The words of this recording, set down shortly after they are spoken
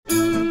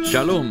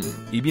Shalom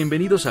y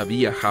bienvenidos a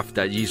Vía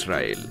Haftaj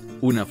Israel,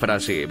 una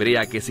frase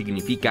hebrea que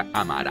significa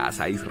amarás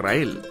a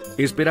Israel.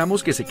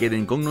 Esperamos que se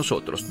queden con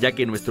nosotros, ya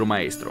que nuestro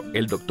maestro,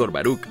 el Dr.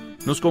 Baruch,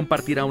 nos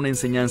compartirá una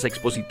enseñanza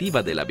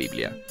expositiva de la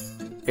Biblia.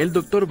 El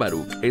Dr.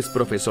 Baruch es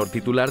profesor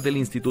titular del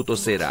Instituto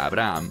Zera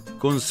Abraham,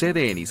 con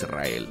sede en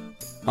Israel.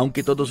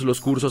 Aunque todos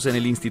los cursos en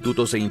el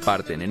instituto se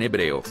imparten en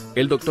hebreo,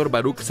 el Dr.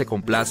 Baruch se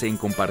complace en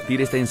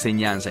compartir esta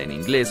enseñanza en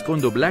inglés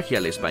con doblaje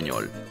al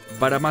español.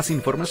 Para más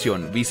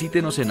información,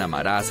 visítenos en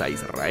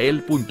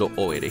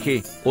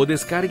amarasaisrael.org o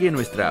descargue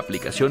nuestra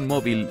aplicación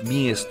móvil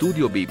Mi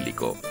Estudio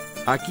Bíblico.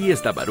 Aquí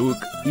está Baruch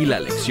y la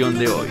lección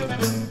de hoy.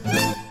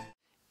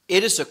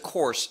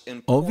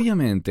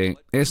 Obviamente,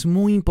 es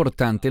muy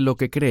importante lo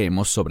que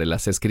creemos sobre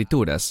las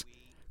Escrituras,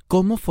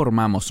 cómo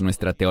formamos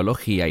nuestra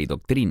teología y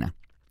doctrina.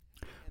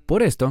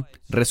 Por esto,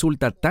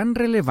 resulta tan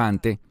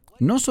relevante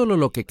no solo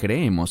lo que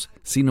creemos,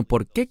 sino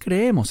por qué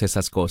creemos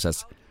esas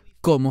cosas,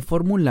 cómo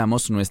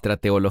formulamos nuestra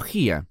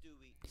teología.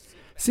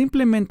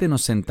 Simplemente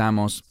nos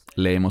sentamos,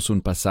 leemos un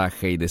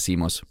pasaje y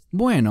decimos,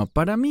 bueno,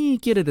 para mí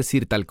quiere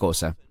decir tal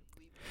cosa.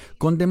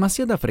 Con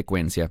demasiada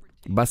frecuencia,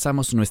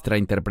 basamos nuestra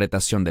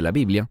interpretación de la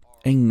Biblia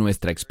en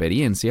nuestra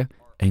experiencia,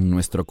 en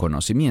nuestro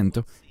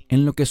conocimiento,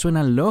 en lo que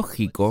suena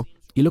lógico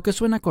y lo que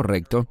suena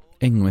correcto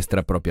en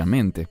nuestra propia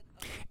mente,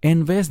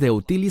 en vez de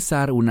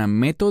utilizar una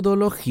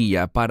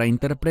metodología para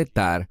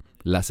interpretar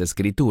las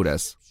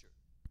Escrituras.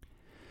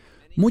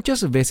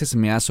 Muchas veces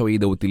me has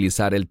oído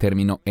utilizar el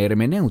término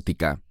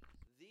hermenéutica.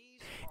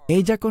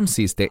 Ella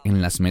consiste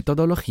en las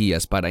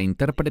metodologías para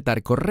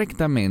interpretar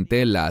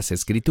correctamente las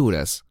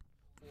Escrituras.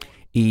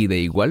 Y de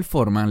igual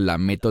forma, la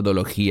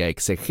metodología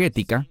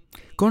exegética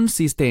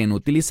consiste en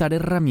utilizar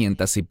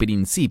herramientas y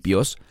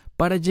principios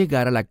para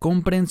llegar a la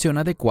comprensión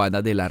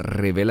adecuada de la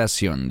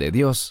revelación de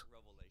Dios.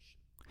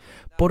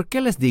 ¿Por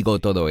qué les digo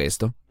todo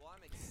esto?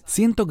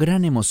 Siento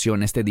gran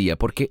emoción este día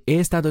porque he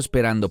estado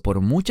esperando por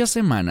muchas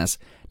semanas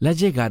la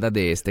llegada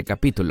de este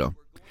capítulo.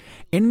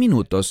 En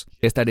minutos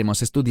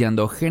estaremos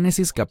estudiando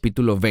Génesis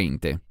capítulo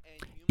 20.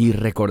 Y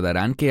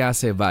recordarán que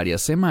hace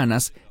varias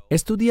semanas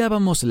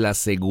estudiábamos la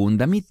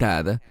segunda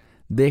mitad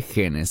de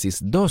Génesis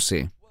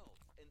 12.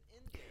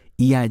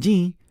 Y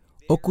allí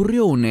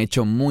ocurrió un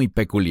hecho muy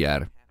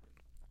peculiar.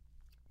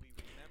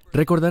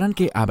 Recordarán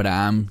que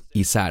Abraham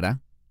y Sara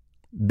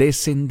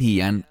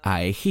descendían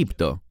a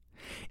Egipto.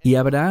 Y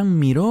Abraham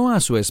miró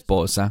a su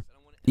esposa,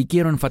 y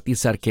quiero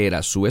enfatizar que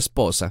era su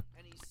esposa,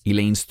 y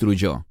le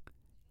instruyó: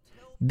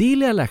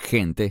 dile a la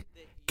gente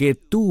que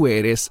tú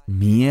eres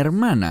mi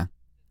hermana,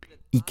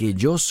 y que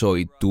yo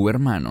soy tu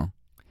hermano.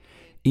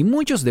 Y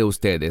muchos de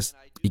ustedes,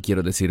 y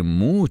quiero decir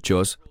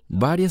muchos,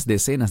 varias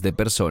decenas de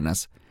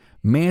personas,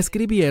 me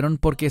escribieron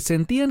porque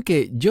sentían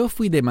que yo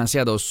fui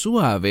demasiado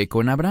suave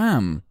con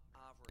Abraham,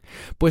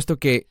 puesto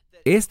que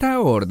esta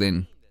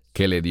orden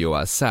que le dio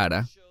a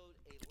Sara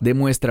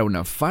demuestra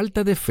una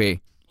falta de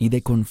fe y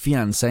de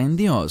confianza en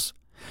Dios.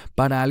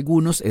 Para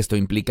algunos esto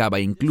implicaba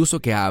incluso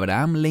que a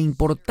Abraham le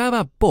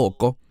importaba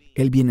poco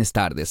el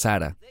bienestar de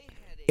Sara.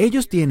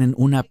 Ellos tienen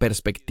una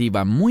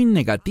perspectiva muy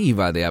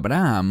negativa de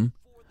Abraham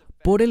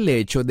por el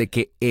hecho de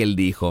que él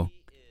dijo,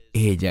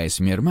 ella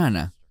es mi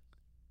hermana.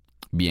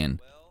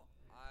 Bien,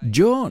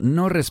 yo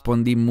no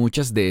respondí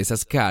muchas de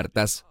esas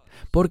cartas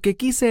porque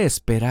quise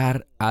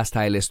esperar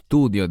hasta el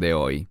estudio de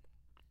hoy,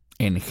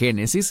 en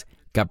Génesis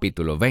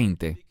capítulo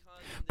 20,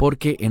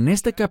 porque en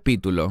este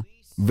capítulo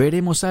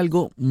veremos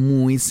algo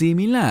muy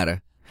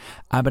similar.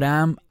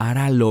 Abraham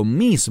hará lo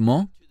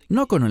mismo,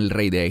 no con el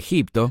rey de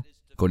Egipto,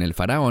 con el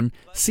faraón,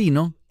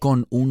 sino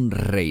con un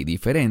rey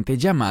diferente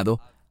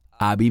llamado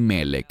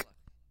Abimelech.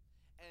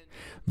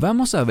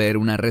 Vamos a ver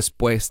una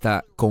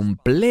respuesta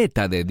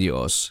completa de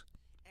Dios.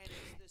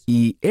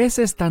 Y es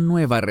esta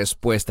nueva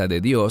respuesta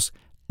de Dios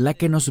la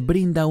que nos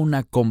brinda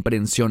una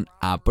comprensión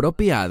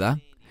apropiada.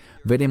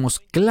 Veremos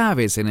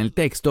claves en el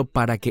texto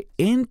para que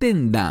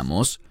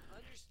entendamos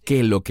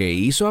que lo que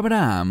hizo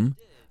Abraham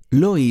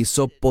lo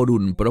hizo por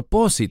un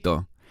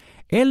propósito.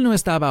 Él no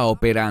estaba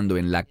operando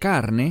en la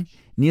carne,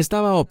 ni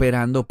estaba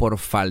operando por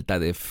falta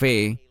de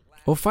fe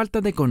o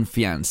falta de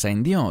confianza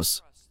en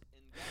Dios.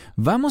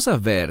 Vamos a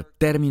ver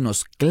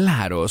términos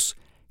claros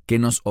que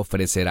nos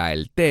ofrecerá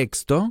el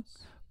texto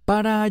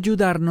para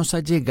ayudarnos a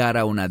llegar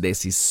a una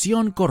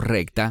decisión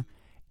correcta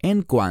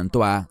en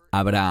cuanto a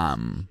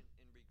Abraham.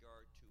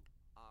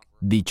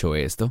 Dicho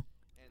esto,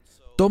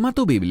 toma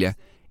tu Biblia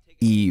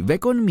y ve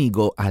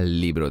conmigo al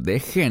libro de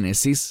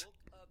Génesis,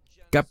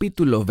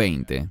 capítulo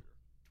 20.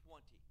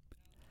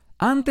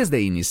 Antes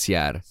de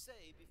iniciar,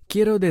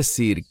 quiero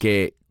decir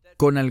que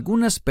con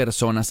algunas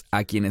personas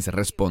a quienes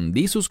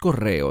respondí sus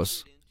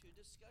correos,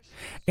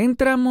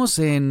 entramos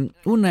en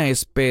una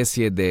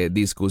especie de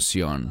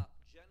discusión.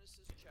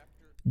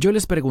 Yo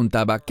les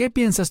preguntaba, ¿qué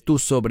piensas tú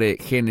sobre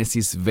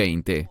Génesis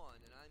 20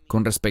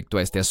 con respecto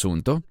a este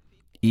asunto?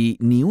 Y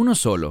ni uno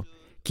solo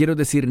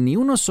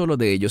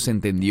de ellos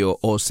entendió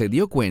o se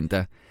dio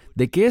cuenta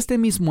de que este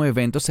mismo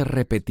evento se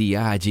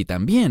repetía allí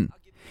también.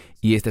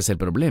 Y este es el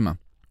problema.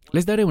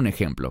 Les daré un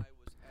ejemplo.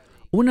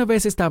 Una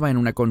vez estaba en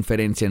una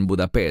conferencia en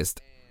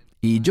Budapest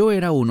y yo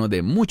era uno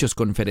de muchos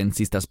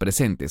conferencistas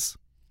presentes.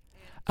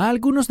 A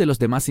algunos de los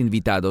demás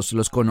invitados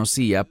los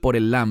conocía por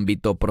el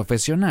ámbito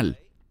profesional.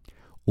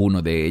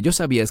 Uno de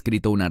ellos había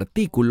escrito un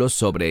artículo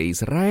sobre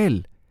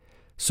Israel,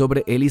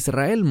 sobre el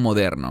Israel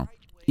moderno,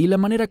 y la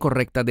manera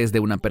correcta desde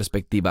una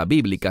perspectiva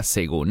bíblica,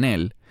 según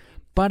él,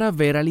 para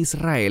ver al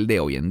Israel de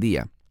hoy en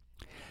día.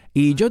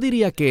 Y yo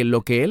diría que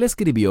lo que él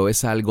escribió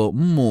es algo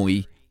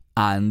muy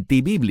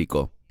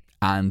antibíblico,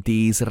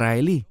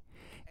 anti-israelí,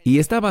 y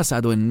está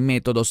basado en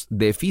métodos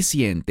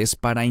deficientes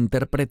para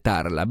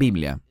interpretar la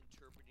Biblia.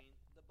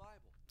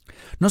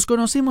 Nos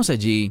conocimos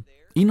allí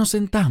y nos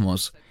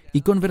sentamos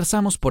y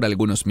conversamos por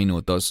algunos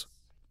minutos.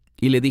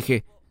 Y le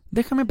dije,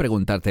 déjame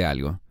preguntarte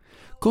algo.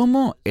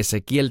 ¿Cómo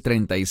Ezequiel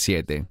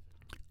 37,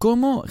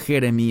 cómo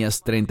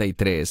Jeremías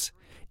 33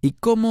 y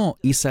cómo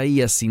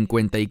Isaías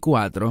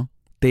 54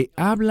 te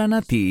hablan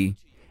a ti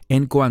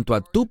en cuanto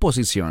a tu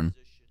posición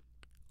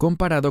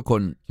comparado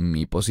con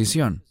mi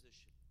posición?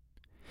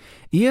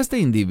 Y este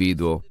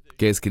individuo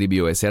que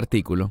escribió ese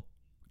artículo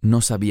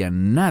no sabía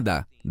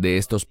nada de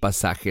estos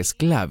pasajes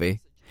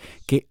clave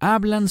que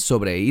hablan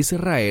sobre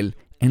Israel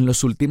en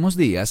los últimos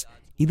días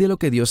y de lo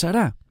que Dios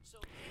hará.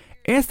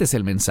 Este es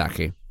el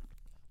mensaje.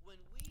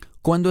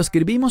 Cuando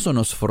escribimos o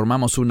nos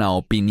formamos una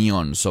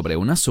opinión sobre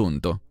un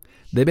asunto,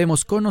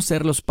 debemos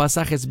conocer los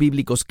pasajes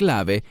bíblicos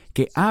clave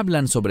que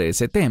hablan sobre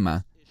ese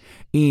tema,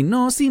 y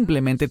no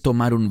simplemente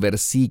tomar un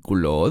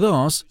versículo o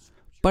dos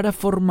para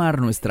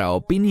formar nuestra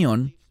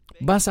opinión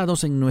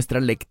basados en nuestra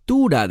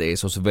lectura de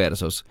esos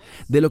versos,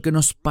 de lo que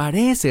nos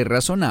parece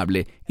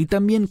razonable y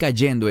también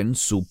cayendo en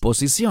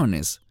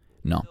suposiciones.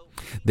 No,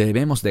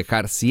 debemos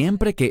dejar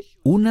siempre que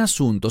un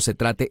asunto se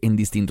trate en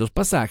distintos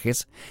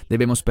pasajes,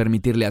 debemos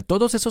permitirle a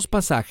todos esos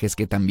pasajes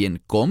que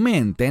también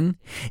comenten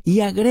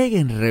y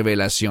agreguen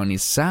revelación y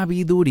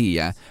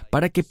sabiduría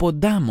para que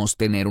podamos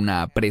tener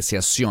una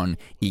apreciación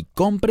y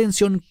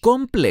comprensión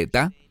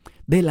completa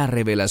de la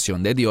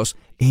revelación de Dios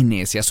en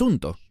ese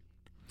asunto.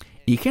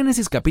 Y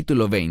Génesis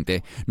capítulo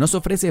 20 nos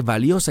ofrece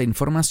valiosa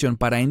información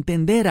para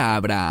entender a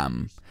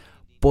Abraham.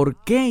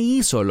 ¿Por qué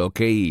hizo lo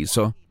que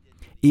hizo?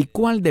 ¿Y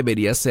cuál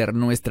debería ser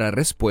nuestra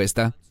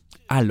respuesta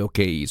a lo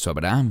que hizo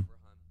Abraham?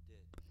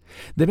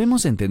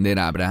 Debemos entender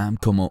a Abraham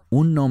como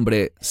un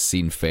hombre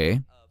sin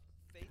fe,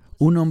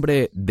 un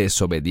hombre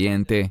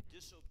desobediente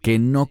que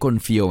no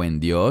confió en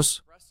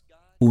Dios,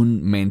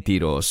 un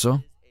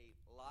mentiroso.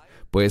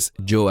 Pues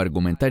yo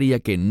argumentaría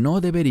que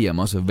no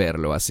deberíamos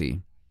verlo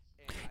así.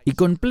 Y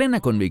con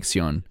plena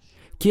convicción,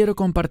 quiero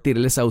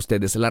compartirles a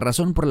ustedes la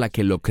razón por la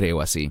que lo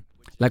creo así,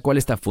 la cual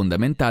está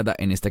fundamentada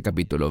en este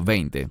capítulo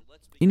 20.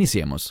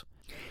 Iniciemos.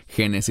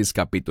 Génesis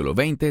capítulo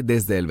 20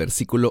 desde el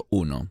versículo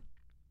 1.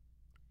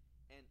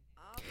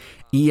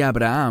 Y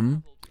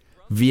Abraham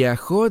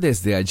viajó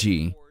desde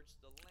allí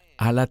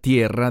a la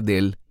tierra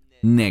del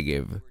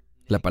Negev.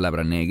 La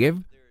palabra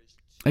Negev,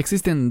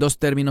 existen dos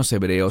términos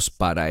hebreos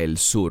para el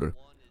sur.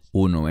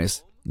 Uno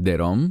es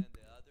Derom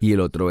y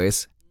el otro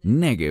es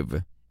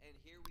Negev.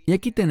 Y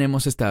aquí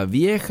tenemos esta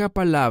vieja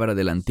palabra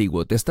del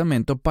Antiguo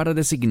Testamento para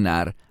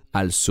designar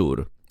al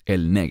sur,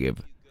 el Negev.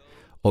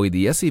 Hoy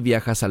día, si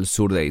viajas al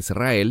sur de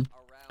Israel,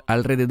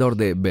 alrededor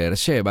de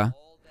Beersheba,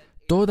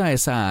 toda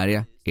esa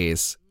área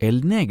es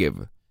el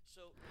Negev.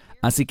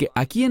 Así que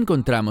aquí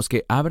encontramos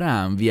que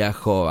Abraham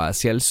viajó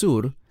hacia el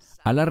sur,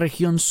 a la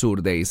región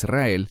sur de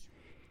Israel,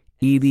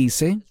 y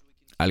dice,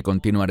 al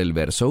continuar el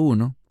verso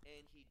 1,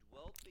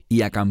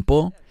 y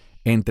acampó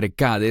entre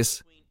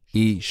Cades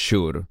y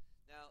Shur.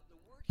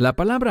 La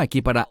palabra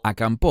aquí para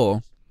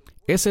acampó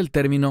es el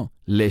término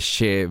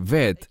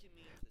leshevet.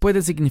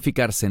 Puede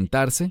significar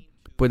sentarse,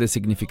 puede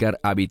significar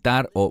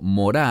habitar o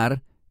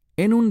morar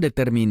en un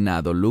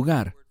determinado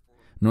lugar.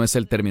 No es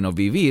el término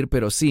vivir,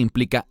 pero sí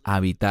implica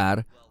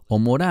habitar o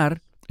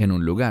morar en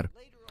un lugar.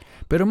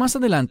 Pero más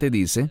adelante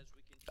dice,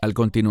 al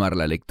continuar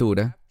la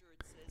lectura,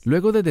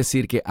 luego de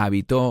decir que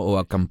habitó o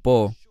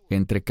acampó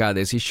entre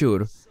Cades y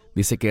Shur,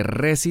 dice que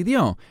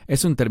residió.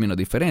 Es un término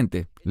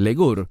diferente,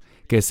 legur,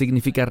 que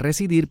significa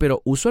residir,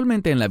 pero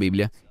usualmente en la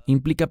Biblia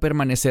implica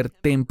permanecer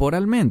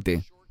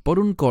temporalmente, por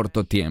un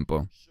corto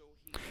tiempo.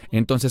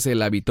 Entonces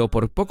él habitó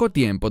por poco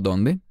tiempo,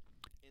 ¿dónde?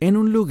 En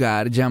un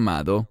lugar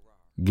llamado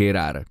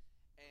Gerar.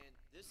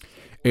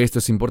 Esto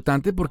es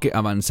importante porque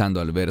avanzando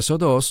al verso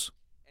 2,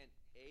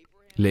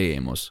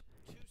 leemos,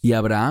 y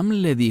Abraham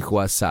le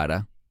dijo a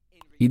Sara,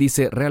 y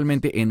dice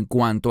realmente en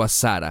cuanto a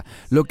Sara,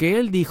 lo que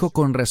él dijo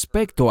con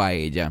respecto a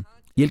ella.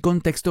 Y el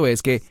contexto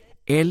es que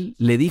él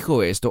le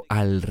dijo esto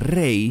al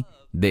rey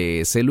de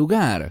ese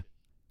lugar.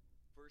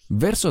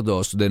 Verso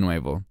 2 de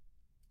nuevo.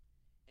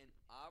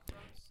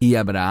 Y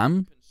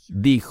Abraham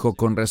dijo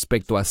con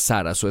respecto a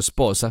Sara su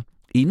esposa,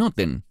 y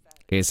noten,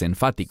 es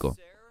enfático.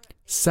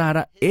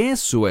 Sara es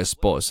su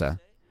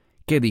esposa.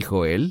 ¿Qué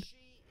dijo él?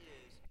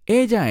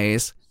 Ella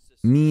es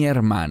mi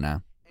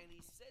hermana.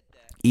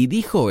 Y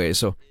dijo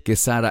eso, que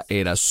Sara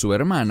era su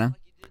hermana,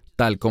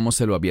 tal como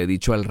se lo había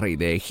dicho al rey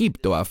de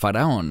Egipto, a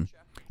Faraón.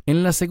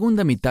 En la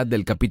segunda mitad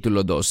del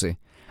capítulo 12,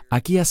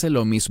 aquí hace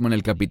lo mismo en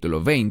el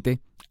capítulo 20,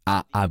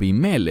 a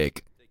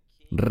Abimelech,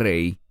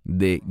 rey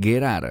de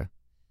Gerar.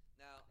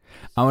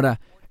 Ahora,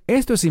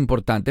 esto es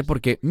importante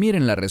porque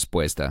miren la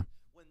respuesta.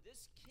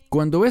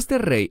 Cuando este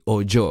rey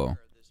oyó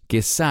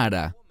que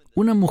Sara,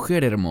 una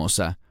mujer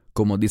hermosa,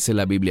 como dice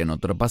la Biblia en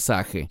otro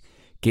pasaje,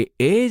 que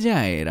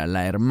ella era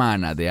la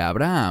hermana de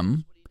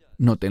Abraham,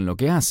 noten lo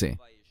que hace.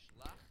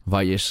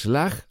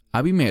 Vayeshlach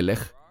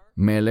Abimelech,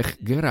 Melech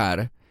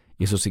Gerar,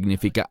 y eso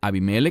significa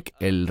Abimelech,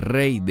 el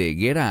rey de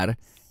Gerar,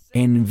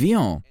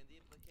 envió,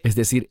 es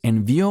decir,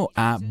 envió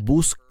a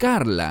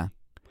buscarla,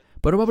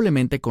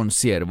 probablemente con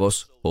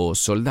siervos o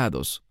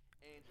soldados.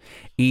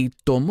 Y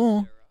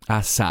tomó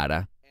a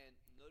Sara.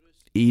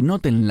 Y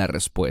noten la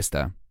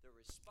respuesta.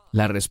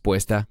 La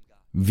respuesta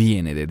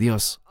viene de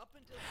Dios.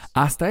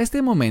 Hasta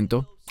este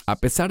momento, a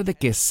pesar de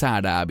que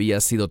Sara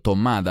había sido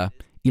tomada,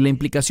 y la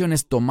implicación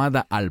es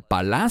tomada al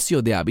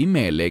palacio de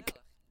Abimelech,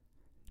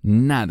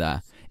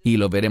 nada, y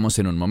lo veremos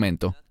en un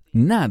momento,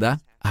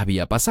 nada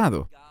había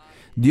pasado.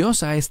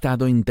 Dios ha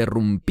estado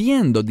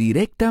interrumpiendo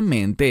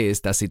directamente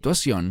esta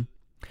situación.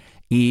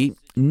 Y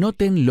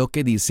noten lo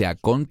que dice a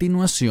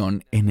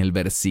continuación en el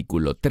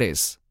versículo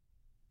 3.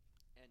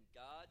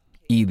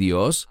 Y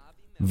Dios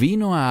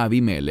vino a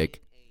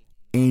Abimelech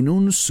en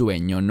un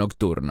sueño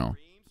nocturno.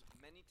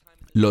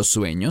 Los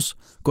sueños,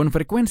 con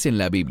frecuencia en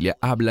la Biblia,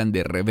 hablan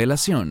de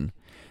revelación,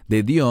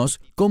 de Dios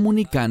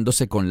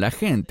comunicándose con la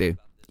gente,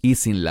 y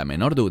sin la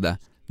menor duda,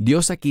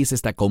 Dios aquí se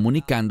está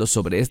comunicando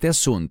sobre este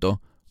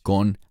asunto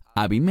con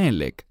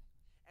Abimelech.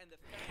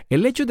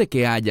 El hecho de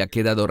que haya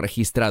quedado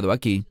registrado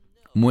aquí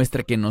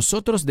muestra que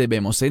nosotros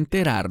debemos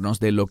enterarnos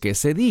de lo que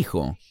se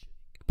dijo,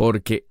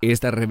 porque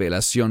esta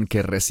revelación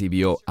que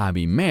recibió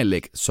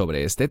Abimelech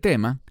sobre este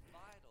tema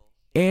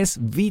es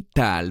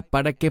vital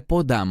para que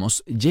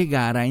podamos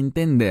llegar a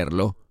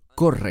entenderlo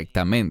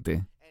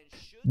correctamente.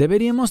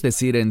 Deberíamos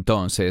decir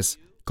entonces,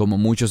 como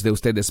muchos de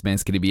ustedes me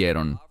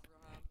escribieron,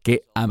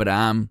 que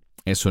Abraham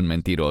es un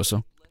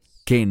mentiroso,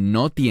 que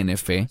no tiene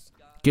fe,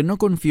 que no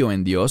confió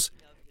en Dios,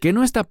 que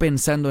no está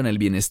pensando en el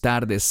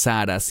bienestar de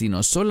Sara,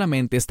 sino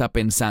solamente está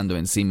pensando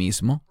en sí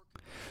mismo.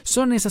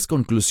 ¿Son esas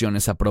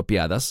conclusiones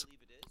apropiadas?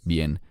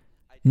 Bien,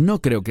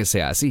 no creo que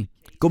sea así,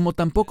 como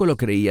tampoco lo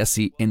creía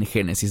así en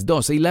Génesis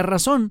 12, y la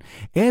razón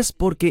es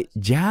porque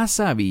ya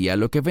sabía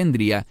lo que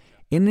vendría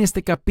en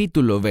este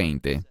capítulo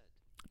 20.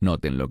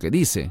 Noten lo que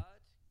dice.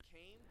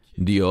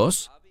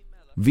 Dios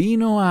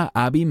vino a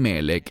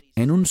Abimelech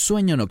en un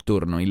sueño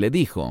nocturno y le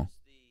dijo,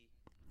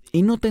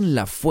 y noten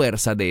la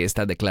fuerza de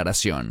esta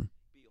declaración.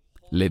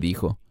 Le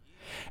dijo,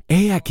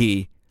 «He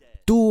aquí,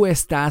 tú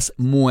estás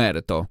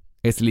muerto».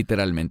 Es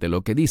literalmente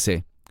lo que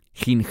dice.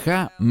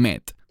 Hinja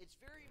met.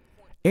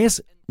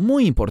 Es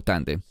muy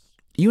importante.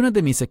 Y una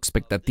de mis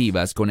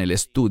expectativas con el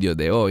estudio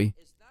de hoy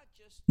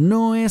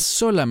no es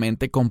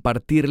solamente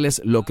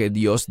compartirles lo que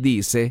Dios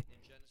dice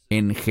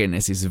en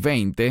Génesis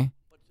 20,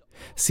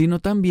 sino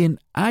también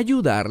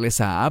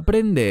ayudarles a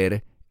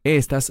aprender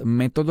estas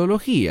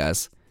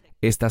metodologías,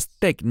 estas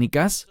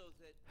técnicas,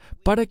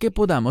 para que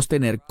podamos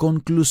tener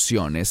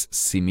conclusiones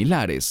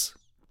similares.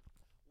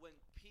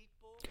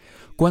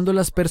 Cuando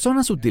las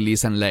personas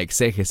utilizan la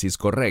exégesis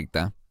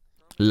correcta,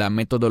 la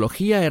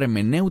metodología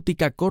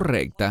hermenéutica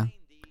correcta,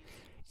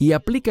 y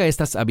aplica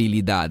estas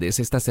habilidades,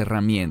 estas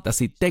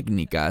herramientas y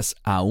técnicas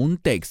a un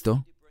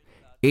texto,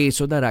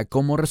 eso dará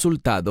como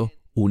resultado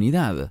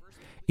unidad.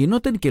 Y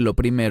noten que lo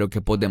primero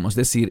que podemos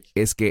decir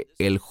es que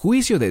el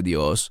juicio de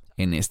Dios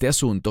en este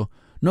asunto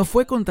no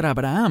fue contra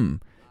Abraham,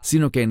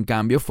 sino que en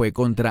cambio fue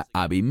contra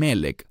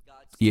Abimelech.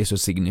 Y eso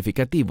es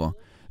significativo.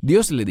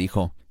 Dios le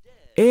dijo,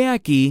 «He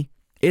aquí,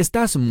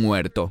 estás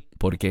muerto».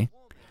 ¿Por qué?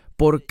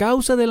 Por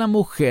causa de la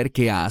mujer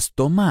que has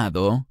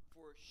tomado,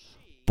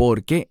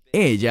 porque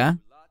ella,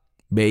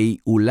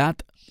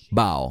 Beiulat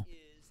Bao,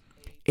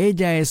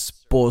 ella es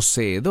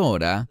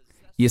poseedora,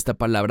 y esta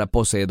palabra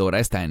poseedora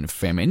está en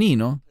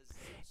femenino,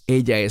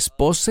 ella es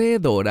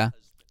poseedora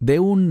de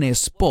un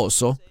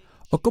esposo,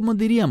 o como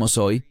diríamos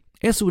hoy,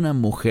 es una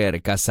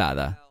mujer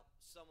casada.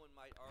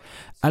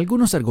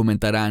 Algunos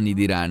argumentarán y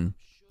dirán,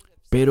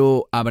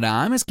 pero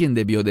Abraham es quien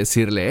debió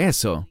decirle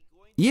eso.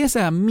 Y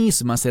esa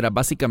misma será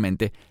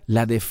básicamente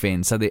la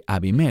defensa de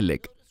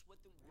Abimelech.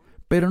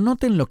 Pero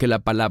noten lo que la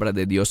palabra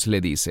de Dios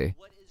le dice,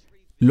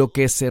 lo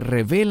que se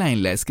revela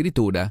en la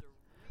Escritura,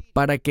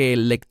 para que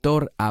el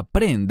lector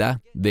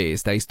aprenda de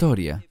esta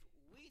historia.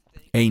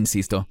 E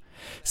insisto,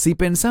 si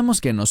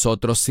pensamos que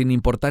nosotros, sin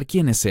importar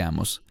quiénes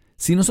seamos,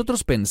 si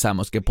nosotros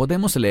pensamos que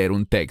podemos leer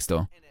un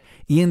texto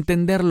y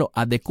entenderlo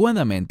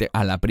adecuadamente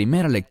a la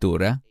primera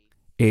lectura,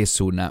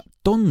 es una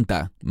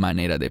tonta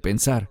manera de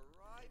pensar.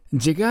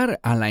 Llegar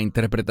a la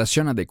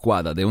interpretación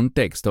adecuada de un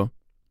texto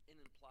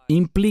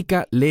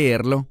implica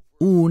leerlo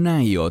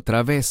una y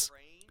otra vez,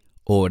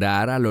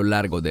 orar a lo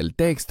largo del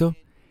texto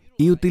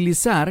y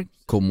utilizar,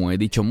 como he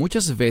dicho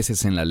muchas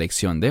veces en la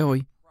lección de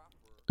hoy,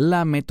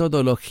 la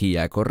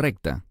metodología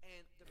correcta.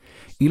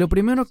 Y lo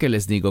primero que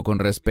les digo con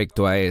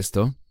respecto a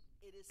esto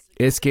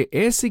es que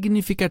es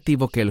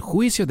significativo que el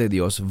juicio de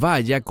Dios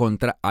vaya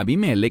contra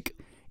Abimelech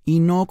y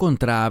no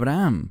contra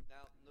Abraham.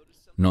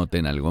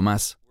 Noten algo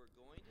más.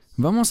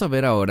 Vamos a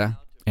ver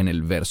ahora, en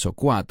el verso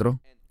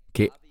 4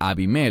 que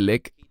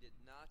Abimelech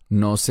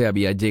no se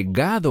había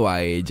llegado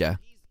a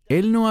ella.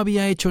 Él no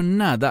había hecho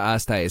nada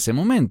hasta ese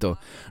momento.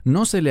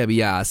 No se le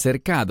había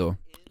acercado.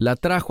 La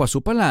trajo a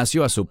su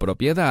palacio, a su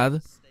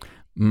propiedad,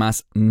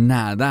 mas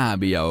nada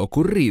había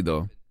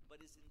ocurrido.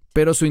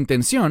 Pero su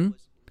intención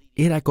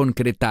era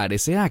concretar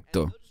ese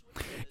acto.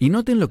 Y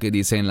noten lo que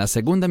dice en la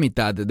segunda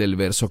mitad del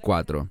verso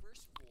 4.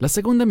 La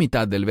segunda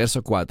mitad del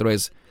verso 4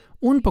 es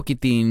un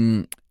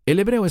poquitín... El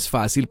hebreo es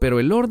fácil, pero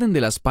el orden de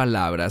las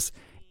palabras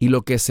y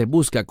lo que se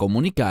busca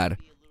comunicar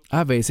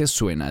a veces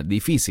suena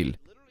difícil.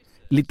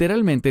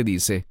 Literalmente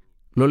dice,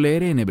 lo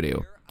leeré en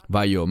hebreo,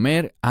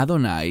 Vayomer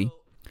Adonai.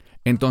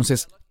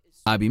 Entonces,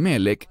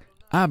 Abimelech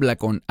habla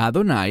con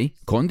Adonai,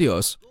 con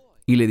Dios,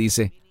 y le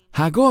dice,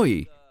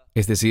 Hagoi,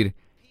 es decir,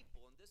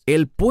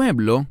 el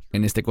pueblo,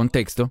 en este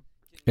contexto.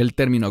 El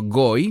término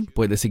Goi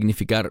puede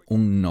significar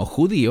un no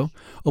judío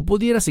o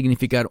pudiera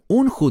significar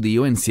un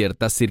judío en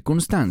ciertas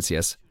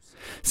circunstancias.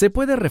 Se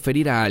puede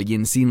referir a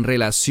alguien sin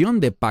relación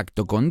de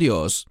pacto con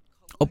Dios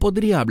o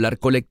podría hablar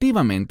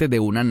colectivamente de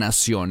una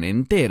nación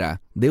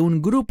entera, de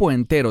un grupo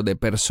entero de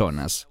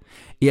personas.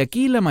 Y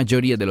aquí la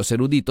mayoría de los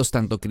eruditos,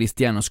 tanto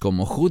cristianos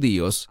como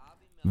judíos,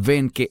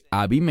 ven que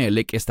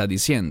Abimelech está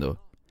diciendo,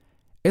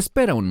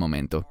 espera un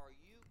momento,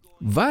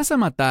 ¿vas a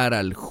matar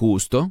al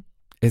justo?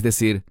 Es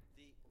decir,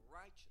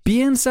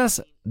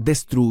 ¿piensas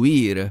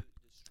destruir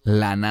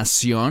la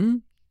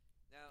nación?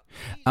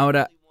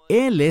 Ahora,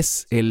 él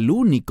es el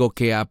único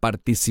que ha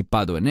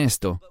participado en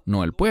esto,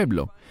 no el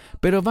pueblo.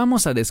 Pero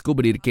vamos a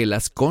descubrir que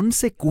las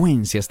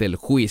consecuencias del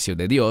juicio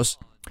de Dios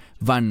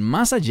van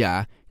más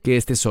allá que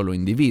este solo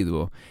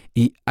individuo.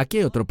 Y aquí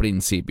hay otro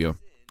principio.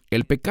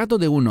 El pecado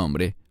de un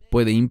hombre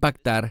puede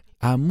impactar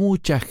a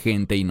mucha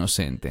gente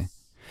inocente.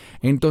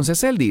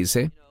 Entonces él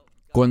dice,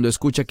 cuando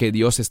escucha que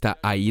Dios está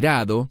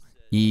airado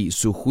y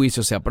su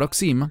juicio se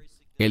aproxima,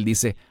 él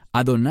dice,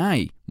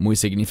 Adonai, muy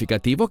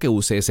significativo que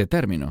use ese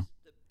término.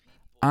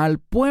 Al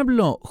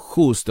pueblo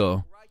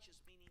justo,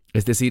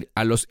 es decir,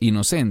 a los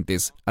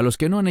inocentes, a los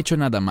que no han hecho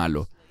nada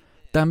malo,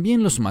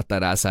 ¿también los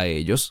matarás a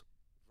ellos?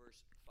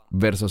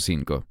 Verso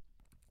 5.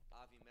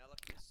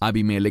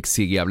 Abimelech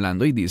sigue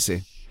hablando y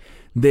dice,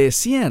 de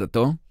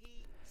cierto,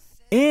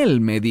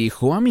 él me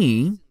dijo a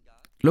mí,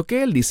 lo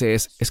que él dice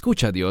es,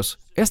 escucha Dios,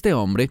 este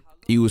hombre,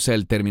 y usa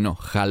el término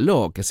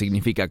jaló, que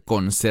significa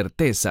con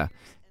certeza,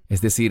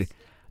 es decir,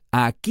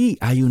 aquí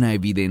hay una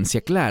evidencia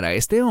clara,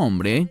 este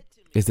hombre,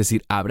 es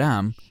decir,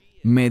 Abraham,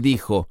 me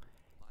dijo,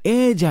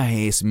 ella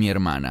es mi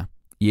hermana.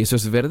 Y eso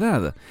es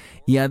verdad.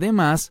 Y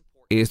además,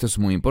 esto es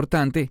muy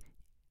importante,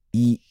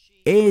 y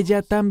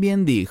ella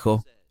también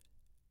dijo,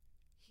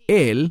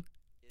 él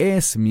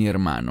es mi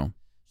hermano.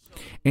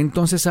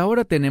 Entonces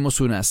ahora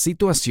tenemos una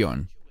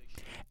situación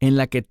en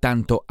la que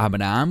tanto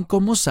Abraham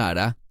como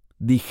Sara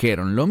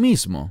dijeron lo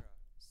mismo.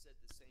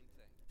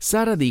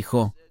 Sara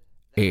dijo,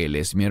 él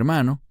es mi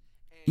hermano,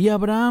 y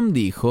Abraham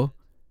dijo,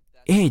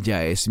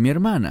 ella es mi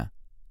hermana.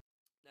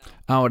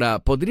 Ahora,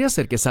 podría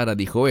ser que Sara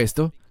dijo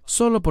esto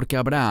solo porque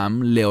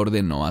Abraham le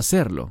ordenó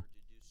hacerlo.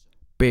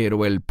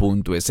 Pero el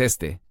punto es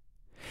este.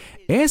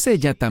 ¿Es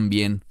ella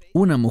también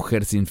una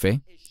mujer sin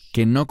fe,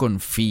 que no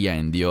confía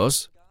en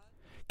Dios,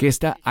 que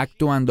está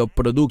actuando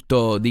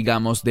producto,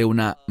 digamos, de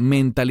una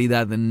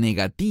mentalidad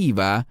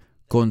negativa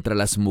contra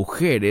las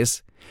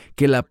mujeres,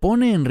 que la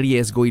pone en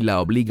riesgo y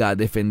la obliga a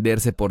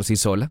defenderse por sí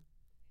sola?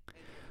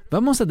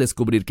 Vamos a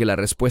descubrir que la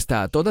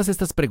respuesta a todas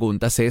estas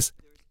preguntas es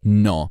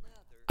no.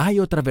 Hay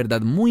otra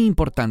verdad muy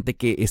importante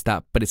que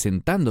está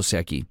presentándose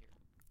aquí.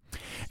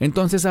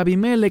 Entonces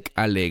Abimelech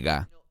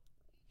alega,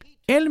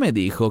 él me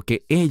dijo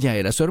que ella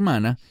era su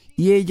hermana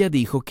y ella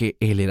dijo que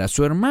él era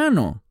su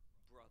hermano.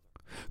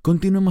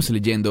 Continuemos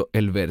leyendo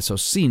el verso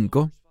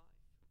 5.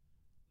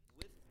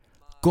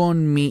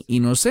 Con mi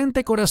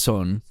inocente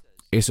corazón,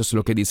 eso es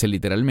lo que dice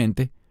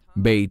literalmente,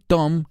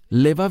 Beitom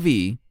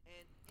levaví,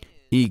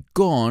 y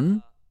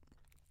con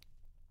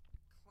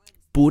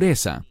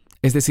pureza,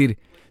 es decir,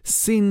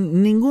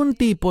 sin ningún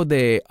tipo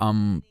de,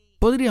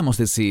 podríamos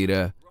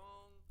decir,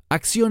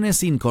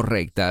 acciones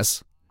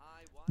incorrectas.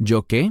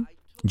 ¿Yo qué?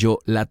 Yo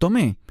la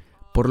tomé,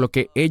 por lo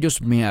que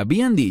ellos me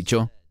habían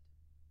dicho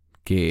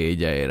que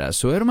ella era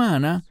su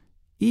hermana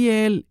y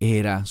él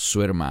era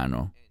su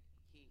hermano.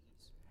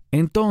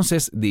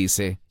 Entonces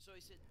dice,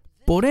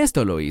 por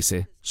esto lo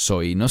hice,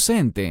 soy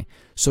inocente,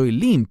 soy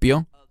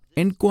limpio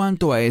en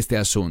cuanto a este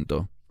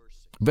asunto.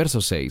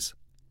 Verso 6.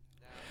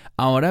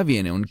 Ahora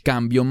viene un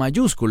cambio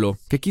mayúsculo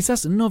que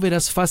quizás no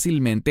verás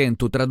fácilmente en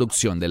tu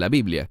traducción de la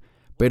Biblia,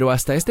 pero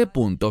hasta este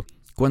punto,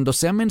 cuando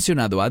se ha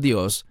mencionado a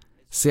Dios,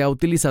 se ha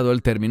utilizado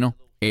el término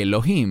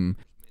Elohim,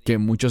 que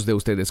muchos de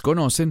ustedes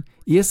conocen,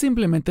 y es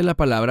simplemente la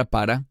palabra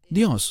para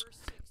Dios.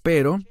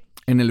 Pero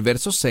en el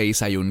verso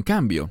 6 hay un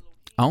cambio.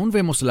 Aún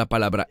vemos la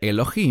palabra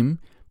Elohim,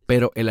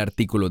 pero el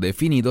artículo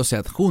definido se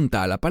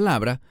adjunta a la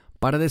palabra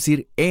para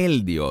decir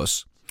el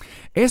Dios.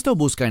 Esto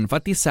busca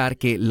enfatizar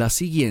que la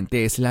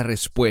siguiente es la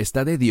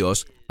respuesta de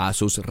Dios a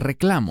sus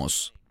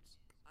reclamos.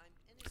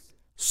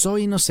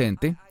 Soy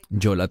inocente,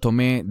 yo la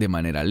tomé de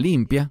manera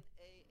limpia,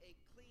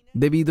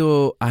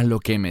 debido a lo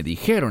que me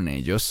dijeron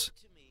ellos,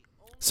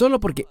 solo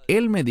porque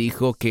él me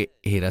dijo que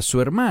era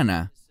su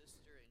hermana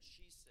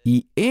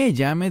y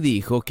ella me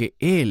dijo que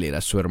él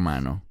era su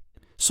hermano.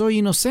 Soy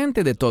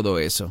inocente de todo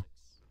eso.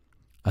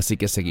 Así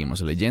que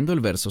seguimos leyendo el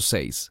verso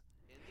 6.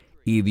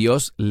 Y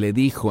Dios le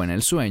dijo en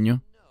el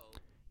sueño,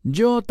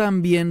 yo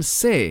también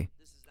sé,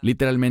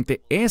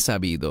 literalmente he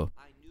sabido.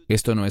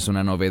 Esto no es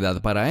una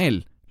novedad para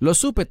él. Lo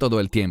supe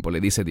todo el tiempo,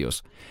 le dice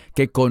Dios,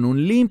 que con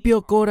un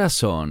limpio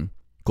corazón,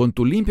 con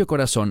tu limpio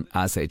corazón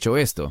has hecho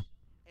esto.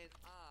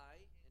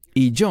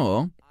 Y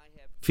yo,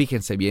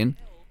 fíjense bien,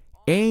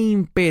 he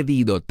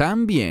impedido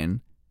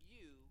también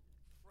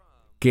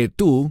que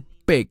tú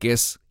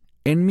peques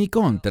en mi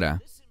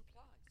contra.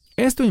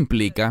 Esto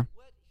implica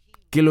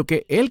que lo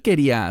que él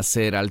quería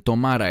hacer al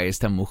tomar a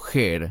esta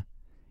mujer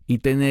y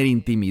tener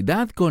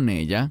intimidad con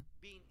ella,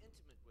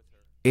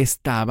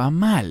 estaba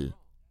mal.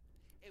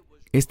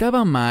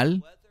 Estaba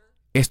mal,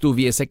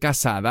 estuviese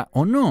casada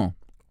o no.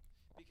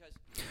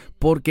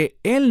 Porque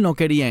él no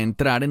quería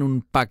entrar en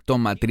un pacto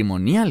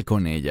matrimonial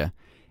con ella.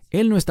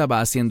 Él no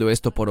estaba haciendo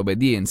esto por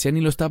obediencia ni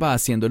lo estaba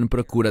haciendo en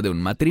procura de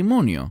un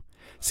matrimonio,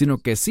 sino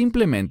que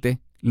simplemente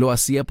lo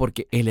hacía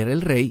porque él era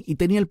el rey y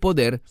tenía el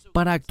poder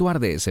para actuar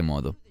de ese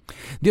modo.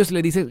 Dios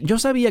le dice, yo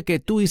sabía que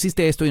tú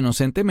hiciste esto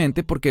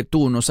inocentemente porque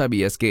tú no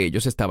sabías que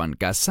ellos estaban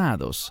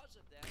casados.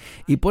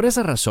 Y por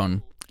esa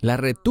razón, la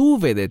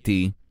retuve de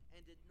ti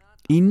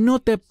y no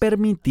te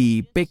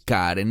permití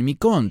pecar en mi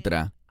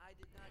contra.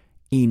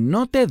 Y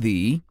no te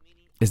di,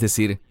 es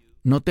decir,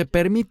 no te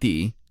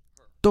permití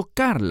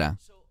tocarla.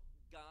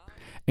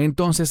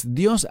 Entonces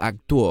Dios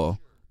actuó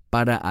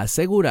para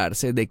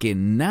asegurarse de que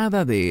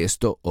nada de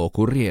esto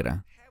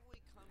ocurriera.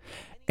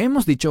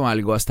 ¿Hemos dicho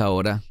algo hasta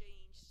ahora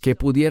que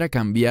pudiera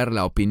cambiar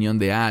la opinión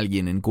de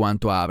alguien en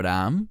cuanto a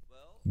Abraham?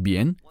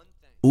 Bien,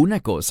 una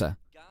cosa.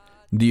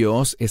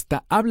 Dios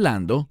está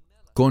hablando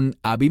con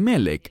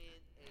Abimelech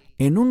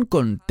en un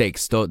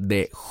contexto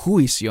de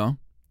juicio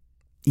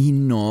y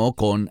no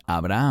con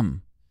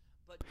Abraham.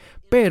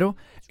 Pero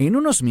en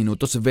unos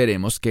minutos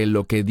veremos que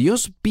lo que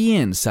Dios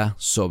piensa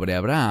sobre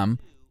Abraham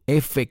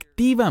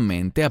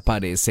efectivamente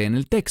aparece en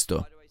el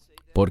texto.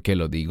 ¿Por qué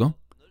lo digo?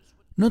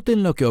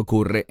 Noten lo que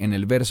ocurre en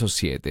el verso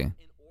 7.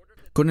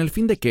 Con el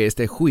fin de que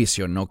este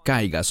juicio no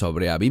caiga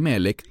sobre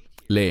Abimelech,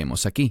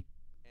 leemos aquí.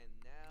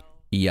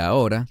 Y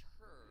ahora,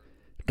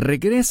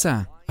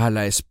 regresa a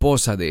la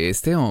esposa de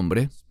este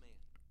hombre.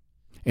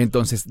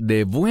 Entonces,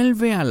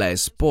 devuelve a la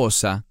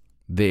esposa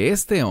de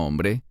este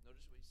hombre.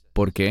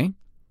 ¿Por qué?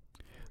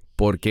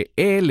 Porque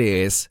él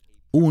es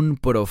un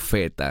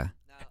profeta.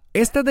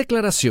 Esta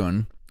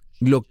declaración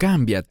lo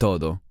cambia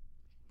todo.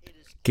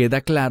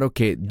 Queda claro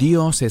que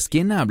Dios es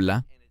quien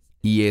habla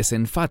y es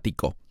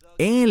enfático.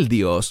 El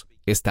Dios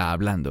está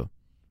hablando.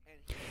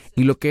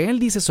 Y lo que él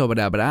dice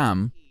sobre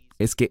Abraham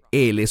es que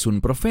él es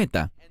un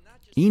profeta.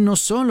 Y no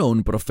solo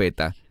un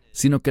profeta,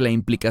 sino que la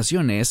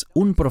implicación es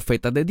un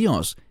profeta de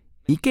Dios.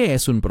 ¿Y qué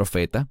es un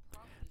profeta?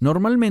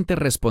 Normalmente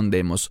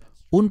respondemos,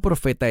 un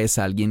profeta es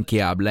alguien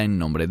que habla en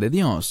nombre de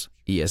Dios,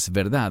 y es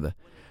verdad.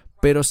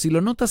 Pero si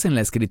lo notas en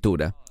la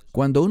Escritura,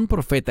 cuando un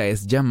profeta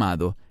es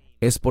llamado,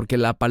 es porque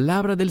la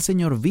palabra del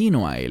Señor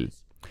vino a él.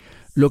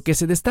 Lo que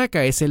se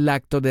destaca es el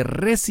acto de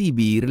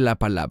recibir la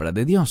palabra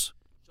de Dios.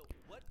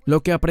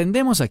 Lo que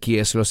aprendemos aquí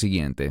es lo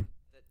siguiente,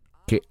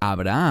 que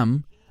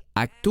Abraham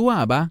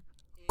actuaba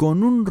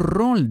con un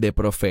rol de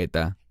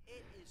profeta.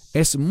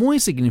 Es muy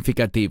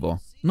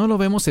significativo, no lo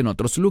vemos en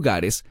otros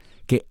lugares,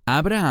 que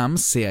Abraham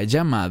sea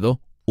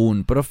llamado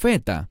un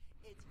profeta.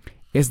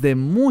 Es de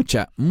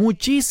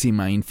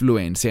muchísima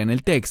influencia en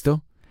el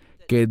texto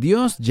que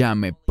Dios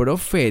llame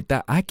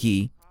profeta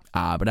aquí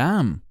a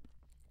Abraham.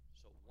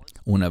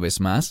 Una vez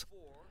más,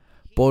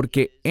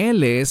 porque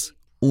Él es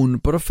un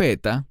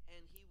profeta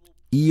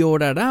y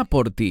orará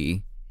por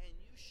ti,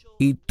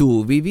 y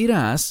tú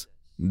vivirás,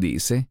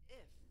 dice,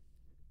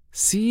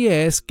 si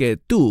es que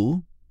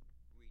tú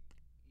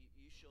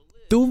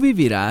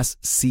vivirás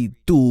si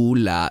tú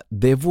la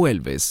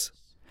devuelves.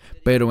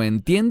 Pero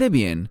entiende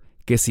bien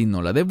que si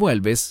no la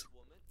devuelves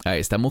a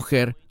esta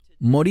mujer,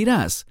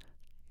 morirás,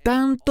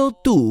 tanto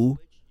tú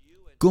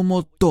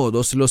como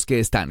todos los que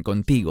están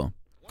contigo.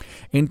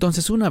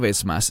 Entonces, una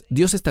vez más,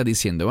 Dios está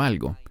diciendo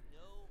algo.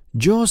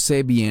 Yo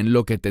sé bien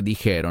lo que te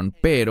dijeron,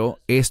 pero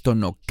esto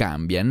no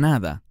cambia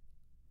nada.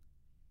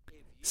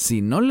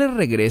 Si no le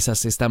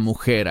regresas esta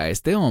mujer a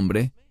este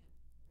hombre,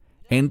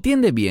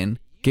 entiende bien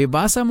que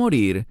vas a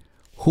morir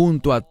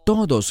junto a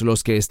todos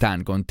los que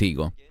están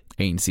contigo.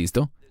 E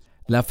insisto,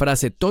 la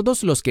frase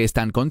todos los que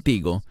están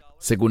contigo,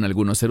 según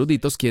algunos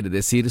eruditos, quiere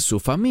decir su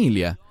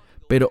familia,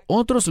 pero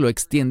otros lo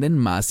extienden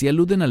más y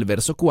aluden al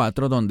verso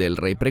 4, donde el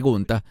rey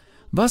pregunta,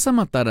 ¿vas a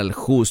matar al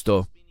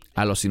justo,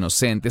 a los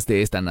inocentes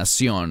de esta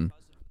nación,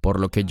 por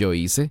lo que yo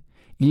hice?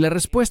 Y la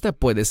respuesta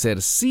puede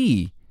ser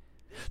sí.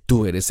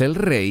 Tú eres el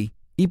rey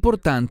y por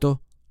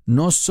tanto,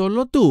 no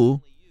solo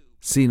tú,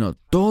 sino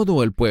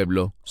todo el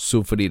pueblo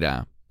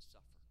sufrirá.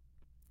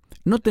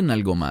 Noten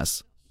algo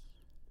más.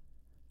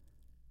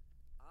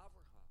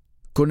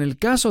 Con el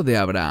caso de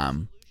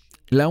Abraham,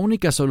 La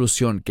única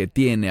solución que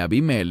tiene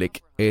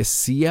Abimelech es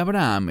si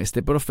Abraham,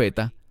 este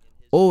profeta,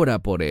 ora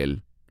por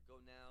él.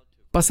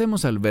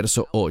 Pasemos al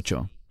verso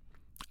 8.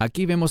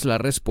 Aquí vemos la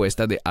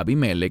respuesta de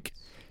Abimelech,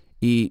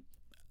 y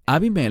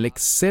Abimelech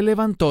se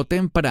levantó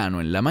temprano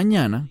en la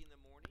mañana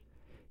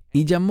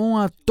y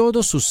llamó a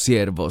todos sus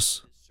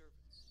siervos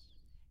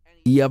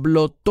y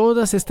habló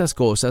todas estas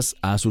cosas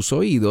a sus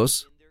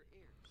oídos,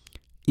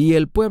 y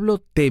el pueblo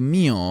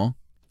temió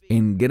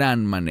en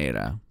gran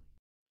manera.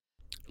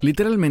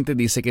 Literalmente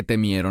dice que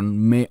temieron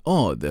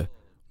meod.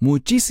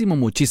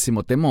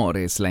 Muchísimo temor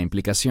es la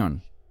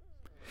implicación.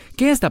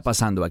 ¿Qué está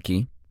pasando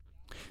aquí?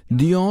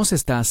 Dios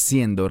está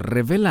siendo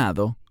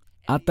revelado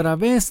a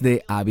través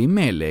de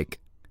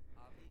Abimelech.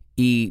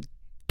 Y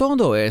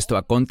todo esto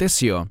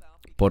aconteció,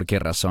 ¿por qué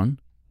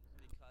razón?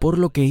 Por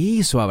lo que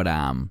hizo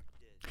Abraham.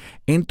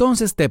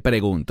 Entonces te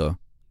pregunto,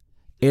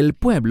 el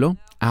pueblo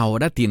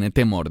ahora tiene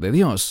temor de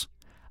Dios.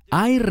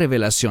 Hay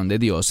revelación de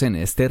Dios en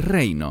este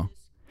reino.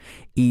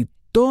 Y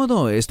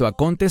todo esto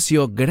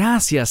aconteció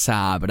gracias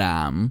a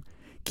Abraham,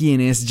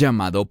 quien es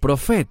llamado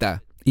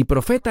profeta. Y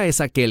profeta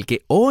es aquel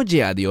que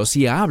oye a Dios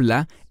y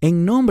habla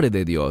en nombre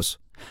de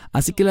Dios.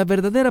 Así que la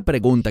verdadera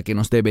pregunta que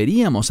nos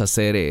deberíamos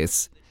hacer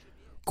es,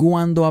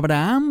 cuando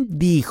Abraham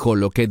dijo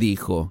lo que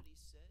dijo,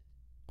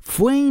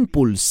 ¿fue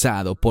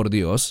impulsado por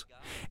Dios?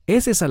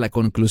 ¿Es esa la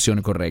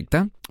conclusión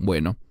correcta?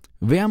 Bueno,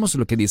 veamos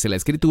lo que dice la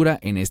Escritura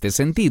en este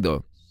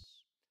sentido.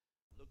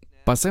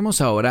 Pasemos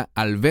ahora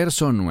al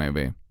verso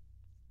 9.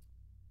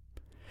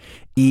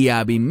 Y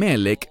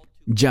Abimelech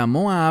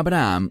llamó a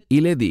Abraham y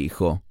le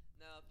dijo,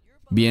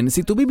 bien,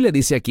 si tu Biblia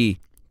dice aquí,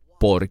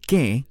 ¿por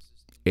qué?,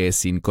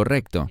 es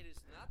incorrecto.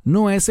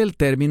 No es el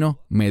término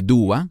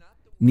medúa,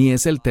 ni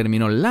es el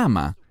término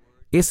lama.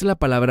 Es la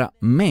palabra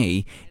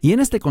mei, y en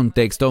este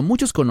contexto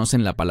muchos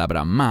conocen la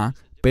palabra ma,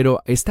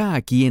 pero está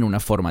aquí en una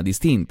forma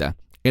distinta.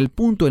 El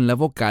punto en la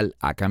vocal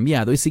ha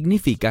cambiado y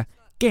significa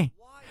 ¿qué?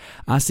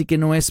 Así que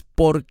no es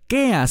 ¿por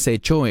qué has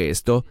hecho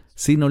esto?,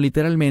 sino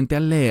literalmente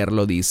al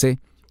leerlo dice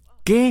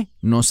 ¿qué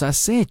nos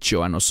has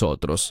hecho a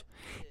nosotros?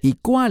 ¿Y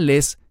cuál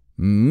es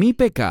mi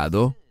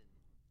pecado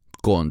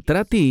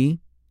contra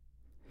ti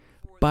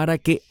para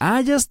que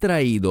hayas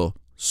traído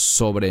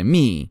sobre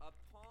mí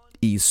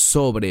y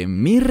sobre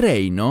mi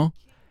reino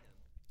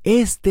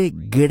este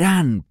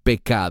gran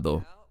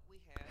pecado?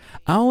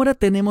 Ahora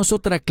tenemos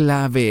otra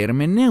clave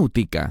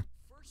hermenéutica.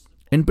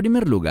 En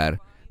primer lugar,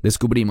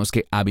 descubrimos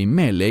que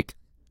Abimelech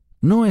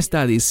no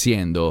está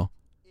diciendo,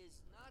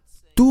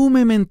 tú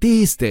me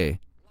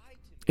mentiste,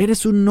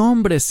 eres un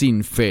hombre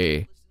sin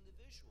fe.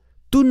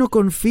 Tú no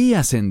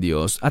confías en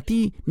Dios, a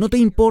ti no te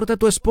importa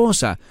tu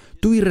esposa,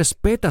 tú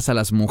irrespetas a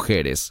las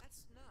mujeres.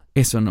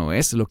 Eso no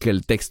es lo que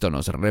el texto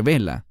nos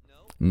revela.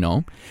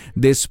 No,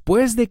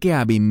 después de que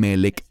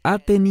Abimelech ha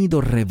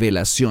tenido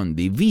revelación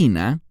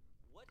divina,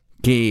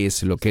 ¿qué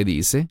es lo que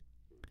dice?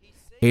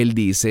 Él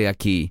dice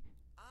aquí,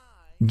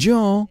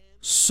 yo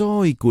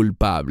soy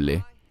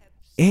culpable,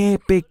 he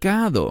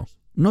pecado.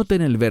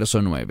 Noten el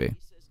verso 9.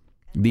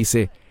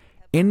 Dice,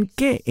 ¿en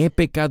qué he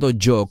pecado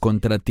yo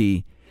contra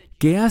ti,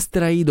 que has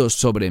traído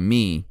sobre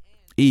mí?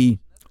 Y,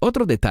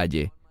 otro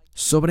detalle,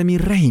 sobre mi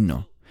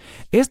reino.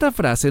 Esta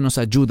frase nos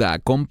ayuda a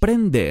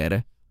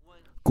comprender,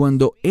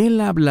 cuando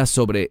él habla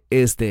sobre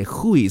este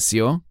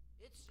juicio,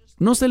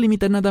 no se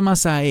limita nada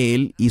más a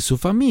él y su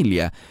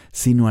familia,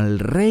 sino al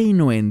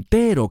reino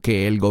entero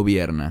que él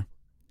gobierna.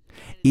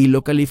 Y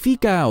lo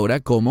califica ahora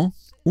como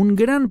un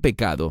gran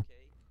pecado.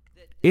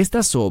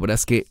 Estas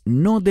obras que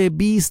no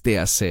debiste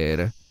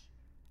hacer,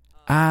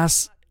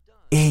 has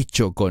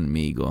hecho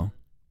conmigo.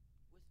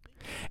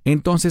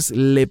 Entonces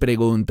le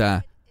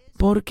pregunta,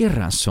 ¿por qué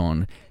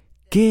razón?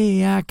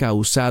 ¿Qué ha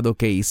causado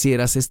que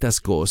hicieras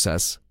estas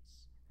cosas?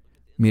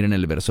 Miren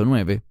el verso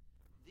 9.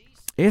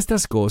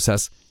 Estas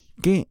cosas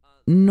que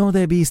no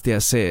debiste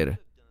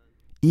hacer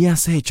y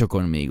has hecho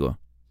conmigo.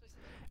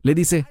 Le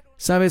dice,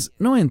 sabes,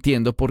 no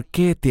entiendo por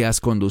qué te has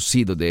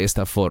conducido de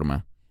esta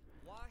forma.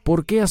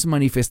 ¿Por qué has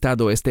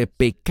manifestado este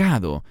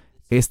pecado,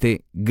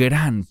 este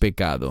gran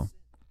pecado?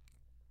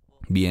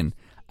 Bien,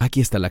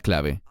 aquí está la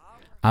clave.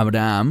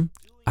 Abraham,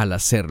 al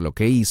hacer lo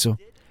que hizo,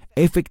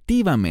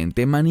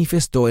 efectivamente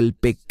manifestó el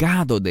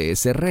pecado de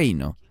ese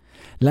reino,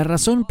 la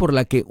razón por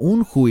la que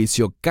un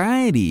juicio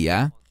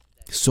caería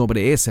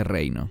sobre ese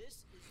reino.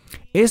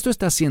 Esto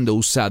está siendo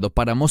usado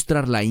para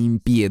mostrar la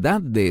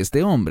impiedad de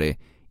este hombre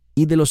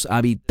y de los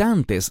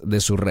habitantes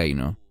de su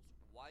reino.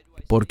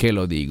 ¿Por qué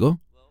lo digo?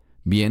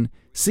 Bien,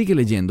 sigue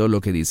leyendo lo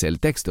que dice el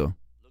texto.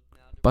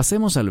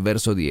 Pasemos al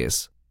verso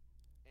 10.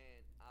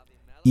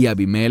 Y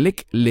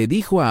Abimelech le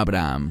dijo a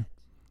Abraham,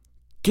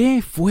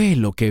 ¿qué fue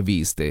lo que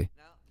viste?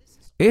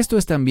 Esto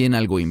es también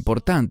algo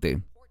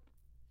importante.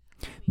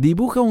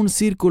 Dibuja un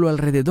círculo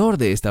alrededor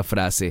de esta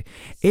frase.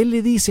 Él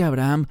le dice a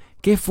Abraham,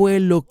 ¿qué fue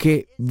lo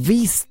que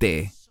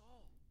viste?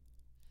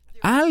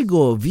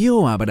 Algo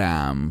vio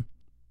Abraham.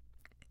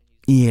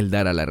 Y él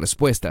dará la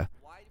respuesta.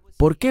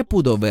 ¿Por qué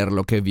pudo ver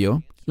lo que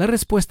vio? La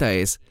respuesta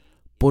es,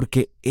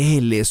 porque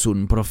él es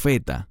un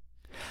profeta.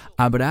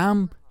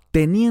 Abraham,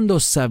 teniendo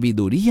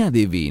sabiduría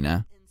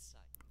divina,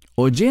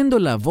 oyendo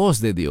la voz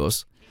de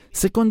Dios,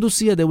 se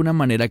conducía de una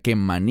manera que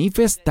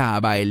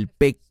manifestaba el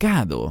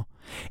pecado,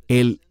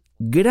 el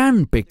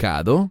gran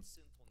pecado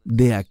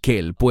de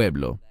aquel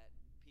pueblo.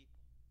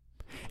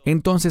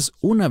 Entonces,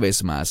 una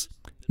vez más,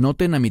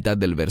 noten a mitad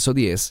del verso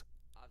 10,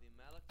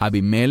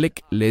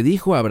 Abimelech le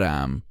dijo a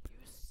Abraham,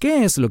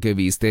 ¿qué es lo que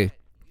viste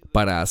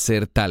para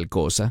hacer tal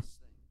cosa?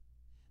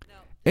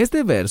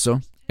 Este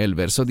verso, el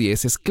verso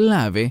 10, es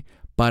clave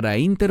para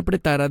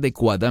interpretar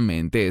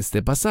adecuadamente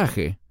este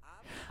pasaje.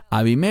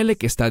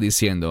 Abimelech está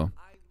diciendo,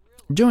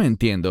 yo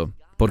entiendo,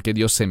 porque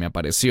Dios se me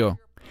apareció,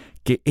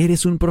 que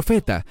eres un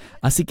profeta,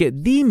 así que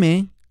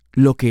dime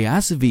lo que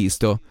has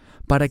visto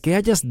para que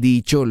hayas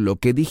dicho lo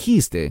que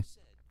dijiste.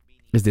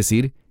 Es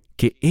decir,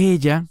 que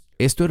ella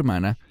es tu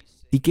hermana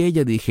y que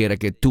ella dijera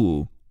que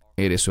tú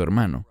eres su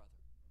hermano.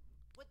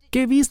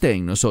 ¿Qué viste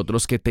en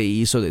nosotros que te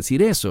hizo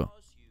decir eso?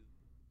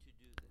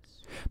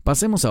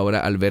 Pasemos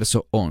ahora al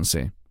verso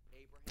 11.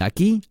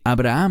 Aquí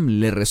Abraham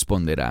le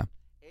responderá.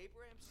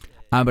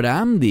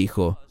 Abraham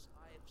dijo,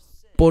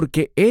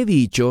 porque he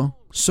dicho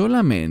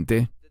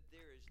solamente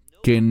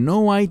que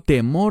no hay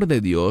temor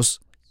de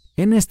Dios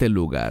en este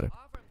lugar.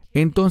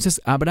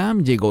 Entonces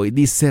Abraham llegó y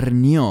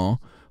discernió,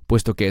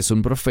 puesto que es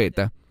un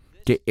profeta,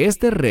 que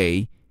este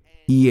rey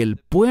y el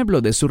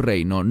pueblo de su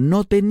reino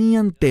no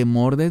tenían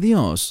temor de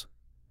Dios.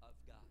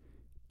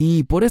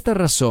 Y por esta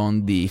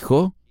razón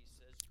dijo,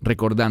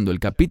 recordando el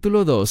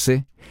capítulo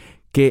 12,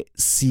 que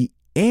si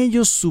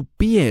ellos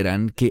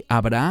supieran que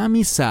Abraham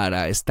y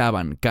Sara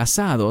estaban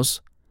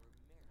casados,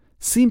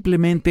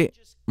 simplemente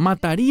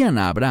matarían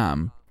a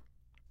Abraham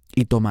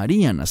y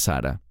tomarían a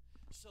Sara.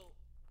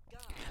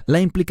 La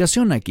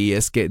implicación aquí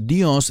es que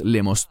Dios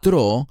le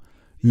mostró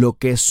lo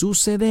que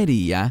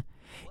sucedería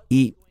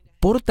y,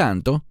 por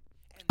tanto,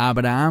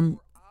 Abraham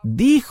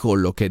dijo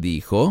lo que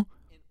dijo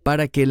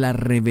para que la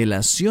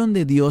revelación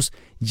de Dios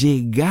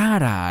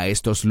llegara a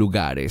estos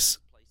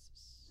lugares.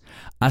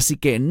 Así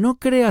que no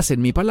creas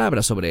en mi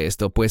palabra sobre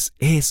esto, pues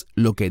es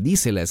lo que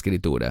dice la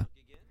Escritura.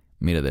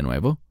 Mira de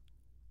nuevo.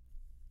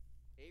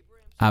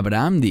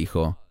 Abraham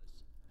dijo,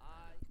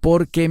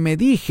 porque me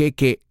dije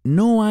que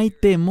no hay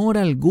temor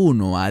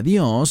alguno a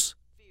Dios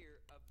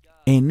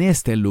en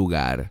este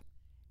lugar,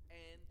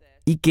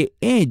 y que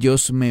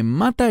ellos me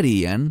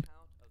matarían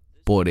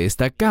por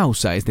esta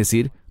causa, es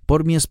decir,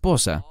 por mi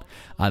esposa.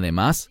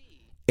 Además,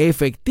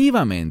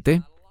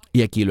 efectivamente,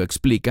 y aquí lo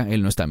explica,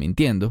 él no está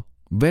mintiendo,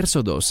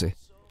 verso 12.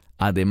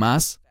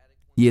 Además,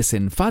 y es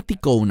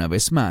enfático una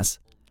vez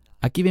más,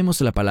 aquí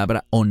vemos la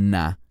palabra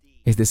oná,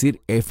 es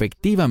decir,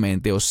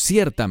 efectivamente o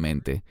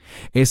ciertamente.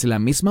 Es la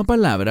misma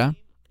palabra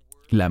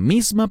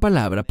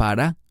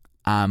para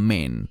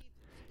amén.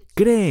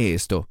 Cree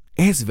esto,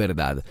 es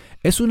verdad,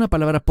 es una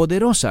palabra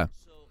poderosa.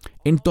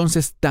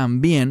 Entonces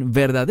también,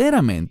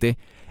 verdaderamente,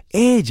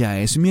 ella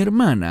es mi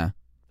hermana.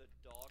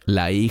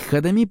 La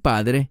hija de mi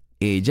padre,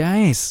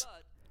 ella es,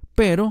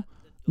 pero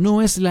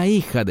no es la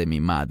hija de mi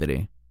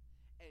madre.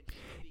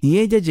 Y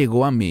ella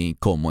llegó a mí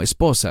como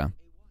esposa.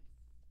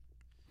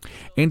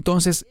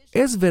 Entonces,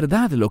 es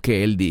verdad lo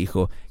que él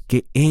dijo,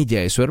 que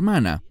ella es su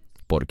hermana,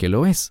 porque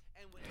lo es.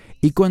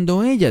 Y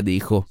cuando ella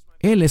dijo,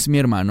 él es mi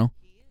hermano,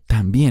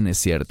 también es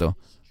cierto.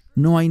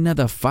 No hay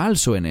nada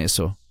falso en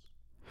eso.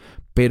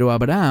 Pero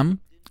Abraham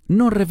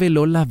no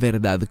reveló la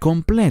verdad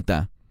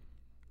completa.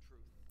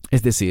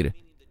 Es decir,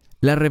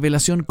 la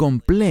revelación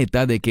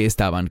completa de que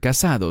estaban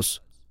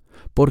casados,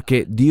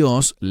 porque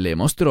Dios le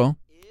mostró,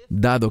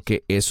 dado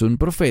que es un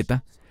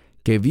profeta,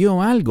 que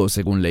vio algo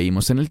según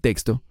leímos en el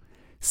texto.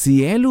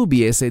 Si él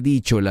hubiese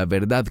dicho la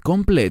verdad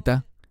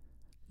completa,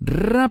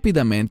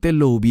 rápidamente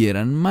lo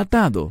hubieran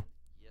matado.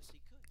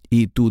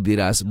 Y tú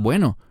dirás,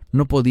 bueno,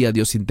 ¿no podía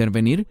Dios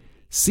intervenir?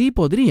 Sí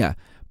podría,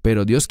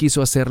 pero Dios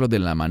quiso hacerlo de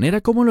la manera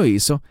como lo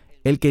hizo.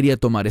 Él quería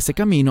tomar ese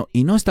camino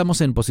y no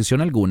estamos en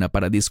posición alguna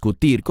para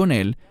discutir con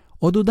él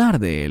o dudar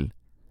de él.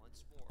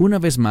 Una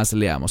vez más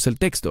leamos el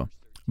texto,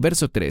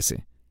 verso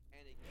 13.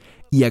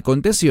 Y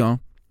aconteció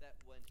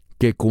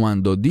que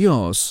cuando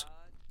Dios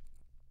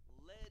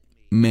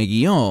me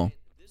guió,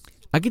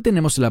 aquí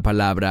tenemos la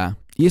palabra,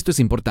 y esto es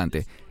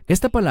importante,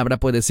 esta palabra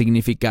puede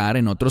significar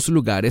en otros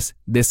lugares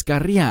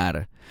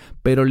descarriar,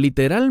 pero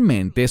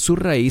literalmente su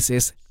raíz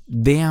es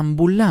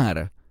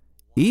deambular,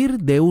 ir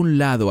de un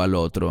lado al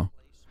otro.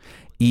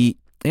 Y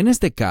en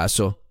este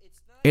caso,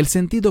 el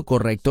sentido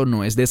correcto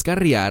no es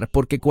descarriar,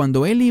 porque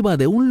cuando él iba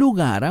de un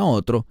lugar a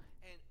otro,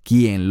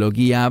 ¿quién lo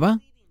guiaba?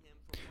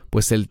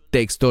 Pues el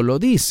texto lo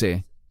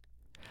dice.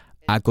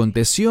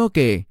 Aconteció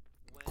que,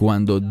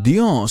 cuando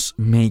Dios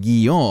me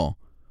guió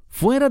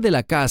fuera de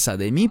la casa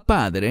de mi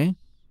padre,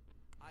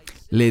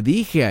 le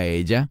dije a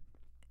ella,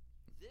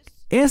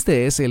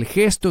 este es el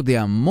gesto de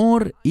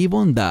amor y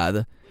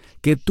bondad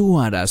que tú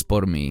harás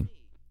por mí.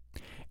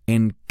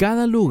 En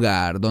cada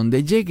lugar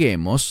donde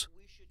lleguemos,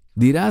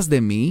 dirás de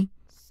mí,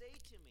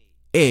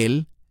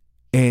 él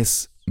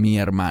es mi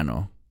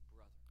hermano.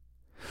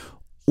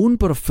 Un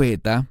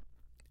profeta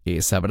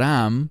es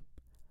Abraham,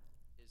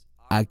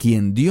 a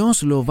quien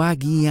Dios lo va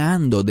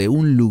guiando de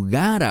un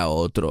lugar a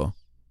otro.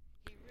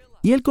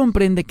 y él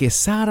comprende que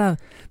Sara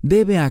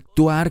debe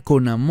actuar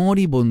con amor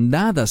y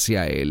bondad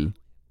hacia él.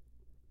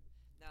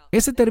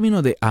 Ese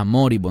término de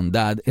amor y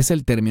bondad es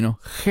el término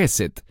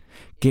Hesed,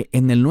 que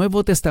en el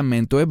Nuevo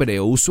Testamento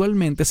hebreo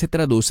usualmente se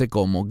traduce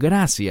como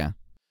gracia.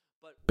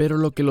 Pero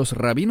lo que los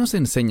rabinos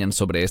enseñan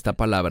sobre esta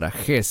palabra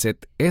Hesed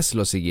es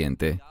lo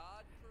siguiente.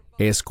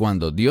 Es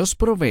cuando Dios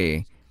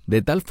provee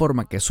de tal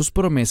forma que sus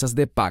promesas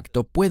de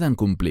pacto puedan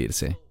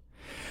cumplirse.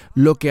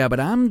 Lo que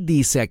Abraham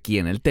dice aquí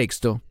en el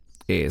texto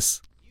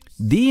es: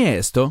 di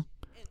esto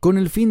con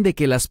el fin de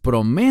que las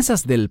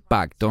promesas del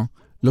pacto,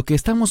 lo que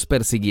estamos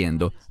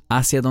persiguiendo,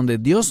 hacia donde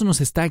Dios nos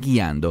está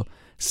guiando,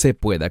 se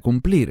pueda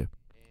cumplir.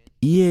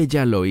 Y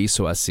ella lo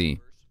hizo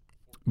así.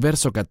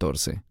 Verso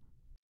 14.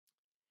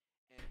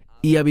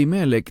 Y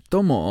Abimelec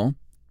tomó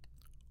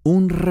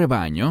un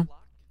rebaño,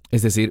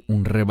 es decir,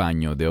 un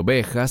rebaño de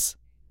ovejas,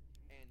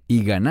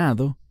 y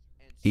ganado,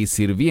 y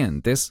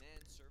sirvientes,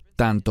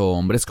 tanto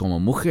hombres como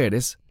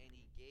mujeres,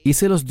 y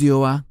se los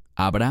dio a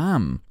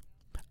Abraham.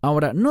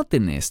 Ahora,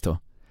 noten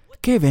esto.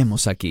 ¿Qué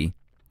vemos aquí?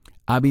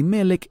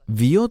 Abimelec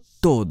vio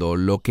todo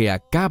lo que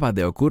acaba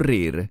de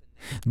ocurrir.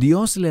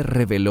 Dios le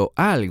reveló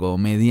algo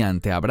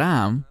mediante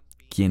Abraham,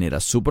 quien era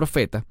su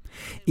profeta,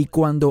 y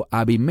cuando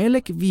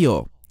Abimelec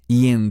vio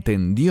y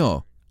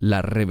entendió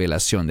la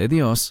revelación de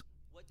Dios,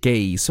 ¿qué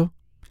hizo?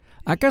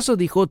 ¿Acaso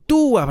dijo: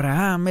 tú,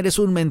 Abraham, eres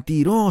un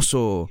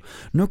mentiroso,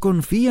 no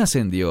confías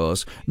en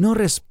Dios, no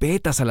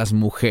respetas a las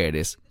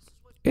mujeres?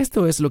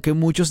 Esto es lo que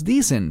muchos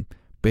dicen,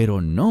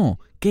 pero no.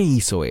 ¿Qué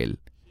hizo él?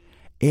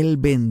 Él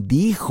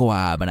bendijo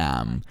a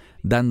Abraham,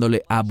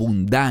 dándole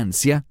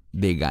abundancia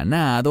de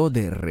ganado,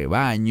 de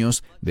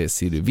rebaños, de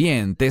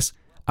sirvientes.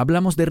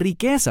 Hablamos de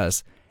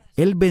riquezas.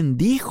 Él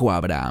bendijo a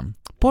Abraham.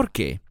 ¿Por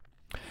qué?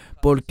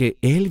 Porque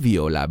él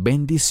vio la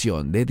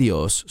bendición de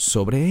Dios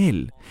sobre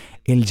él,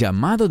 el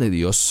llamado de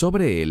Dios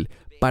sobre él,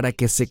 para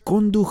que se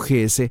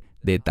condujese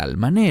de tal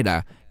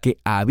manera que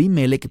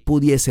Abimelec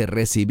pudiese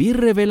recibir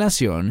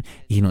revelación.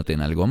 Y noten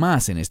algo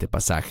más en este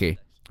pasaje.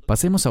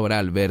 Pasemos ahora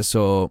al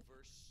verso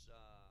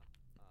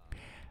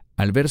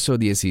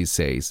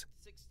 16.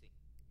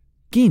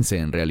 15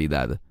 en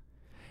realidad.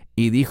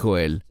 Y dijo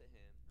él,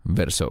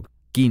 verso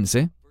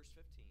 15,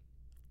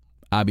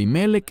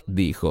 Abimelec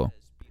dijo: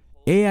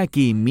 he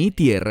aquí mi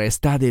tierra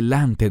está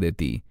delante de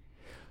ti.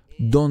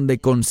 Donde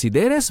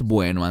consideres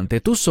bueno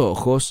ante tus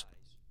ojos,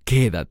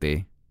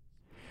 quédate.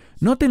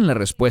 Noten la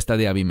respuesta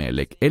de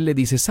Abimelec. Él le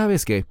dice: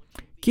 ¿sabes qué?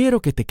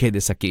 Quiero que te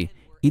quedes aquí,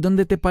 y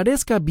donde te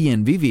parezca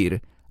bien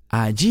vivir,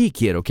 allí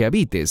quiero que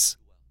habites.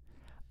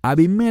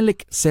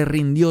 Abimelec se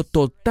rindió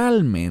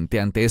totalmente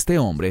ante este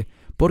hombre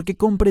porque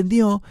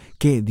comprendió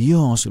que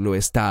Dios lo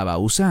estaba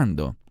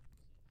usando.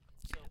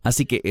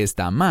 Así que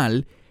está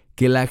mal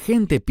que la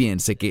gente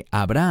piense que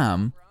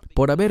Abraham,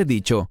 por haber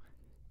dicho,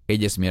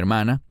 ella es mi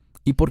hermana,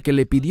 y porque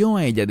le pidió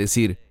a ella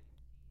decir,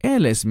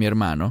 él es mi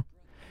hermano,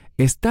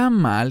 está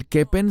mal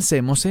que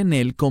pensemos en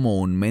él como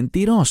un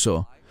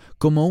mentiroso,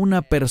 como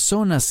una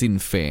persona sin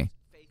fe,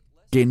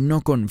 que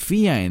no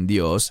confía en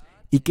Dios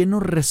y que no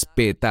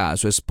respeta a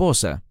su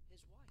esposa.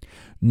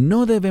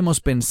 No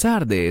debemos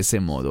pensar de ese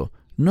modo.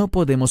 No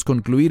podemos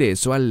concluir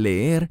eso al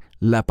leer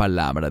la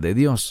palabra de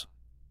Dios.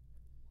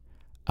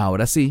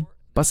 Ahora sí,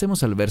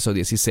 pasemos al verso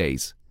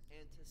 16.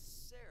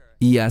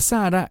 Y a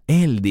Sara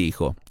él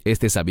dijo,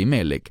 este es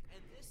Abimelec,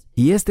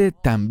 y este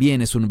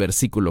también es un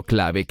versículo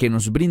clave que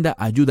nos brinda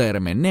ayuda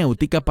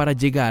hermenéutica para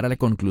llegar a la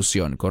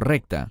conclusión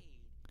correcta.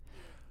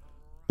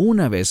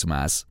 Una vez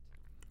más,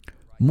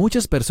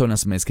 muchas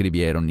personas me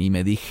escribieron y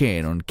me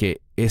dijeron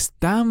que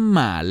está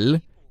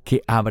mal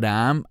que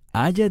Abraham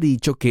haya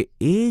dicho que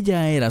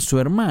ella era su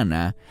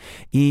hermana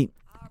y,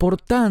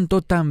 por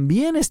tanto,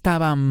 también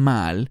estaba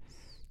mal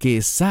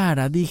que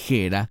Sara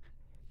dijera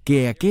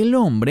que aquel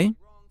hombre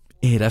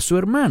era su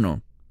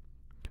hermano.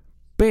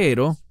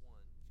 Pero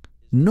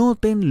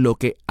noten lo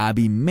que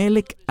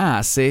Abimelec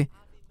hace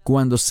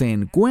cuando se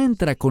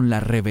encuentra con la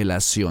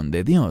revelación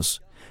de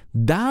Dios,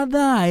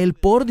 dada a él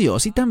por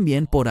Dios y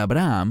también por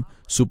Abraham,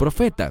 su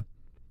profeta.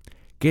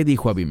 ¿Qué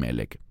dijo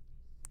Abimelec?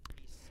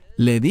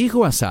 Le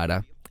dijo a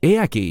Sara, he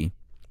aquí,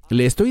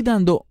 le estoy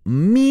dando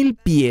 1000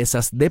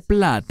 piezas de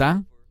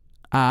plata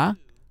a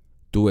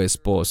tu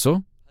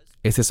esposo.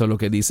 ¿Es eso lo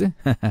que dice?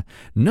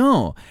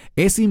 No,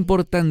 es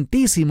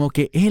importantísimo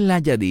que él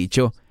haya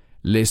dicho,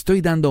 le estoy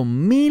dando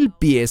 1000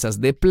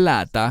 piezas de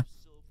plata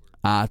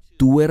a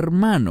tu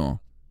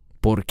hermano.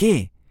 ¿Por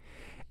qué?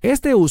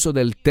 Este uso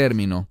del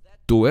término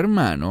tu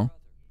hermano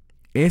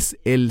es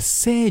el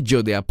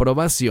sello de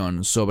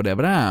aprobación sobre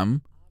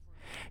Abraham,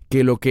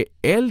 que lo que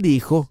él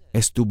dijo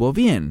estuvo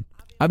bien.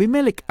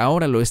 Abimelec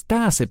ahora lo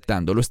está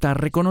aceptando, lo está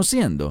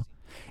reconociendo.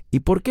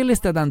 ¿Y por qué le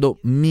está dando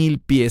 1000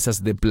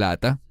 piezas de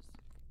plata?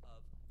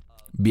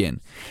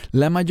 Bien,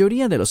 la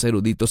mayoría de los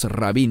eruditos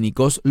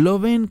rabínicos lo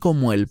ven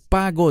como el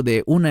pago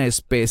de una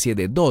especie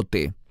de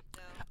dote.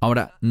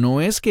 Ahora,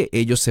 no es que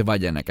ellos se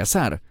vayan a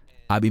casar,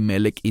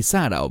 Abimelec y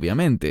Sara,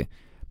 obviamente,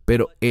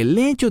 pero el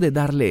hecho de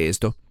darle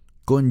esto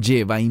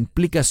conlleva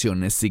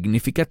implicaciones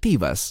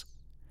significativas.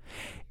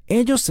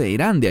 Ellos se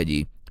irán de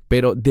allí,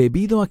 Pero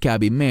debido a que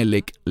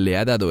Abimelech le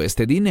ha dado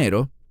este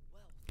dinero,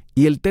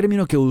 y el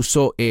término que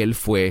usó él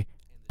fue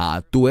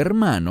a tu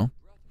hermano,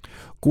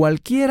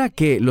 cualquiera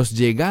que los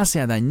llegase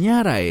a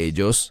dañar a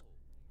ellos,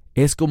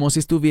 es como si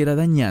estuviera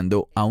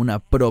dañando a una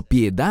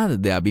propiedad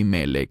de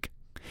Abimelech.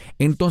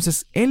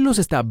 Entonces, él los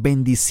está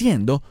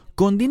bendiciendo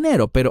con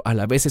dinero, pero a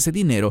la vez ese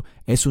dinero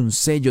es un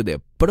sello de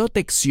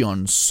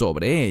protección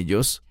sobre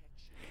ellos,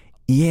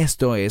 y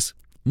esto es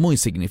muy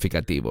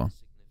significativo.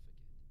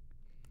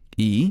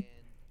 Y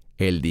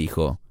él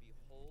dijo,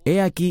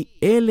 he aquí,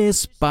 él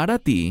es para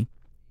ti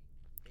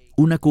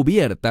una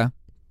cubierta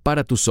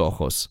para tus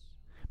ojos.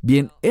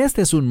 Bien,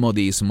 este es un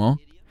modismo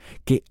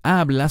que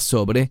habla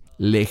sobre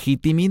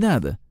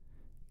legitimidad.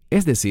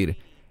 Es decir,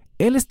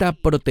 él está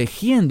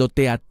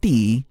protegiéndote a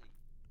ti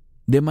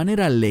de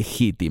manera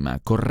legítima,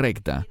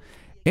 correcta.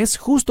 Es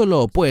justo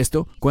lo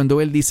opuesto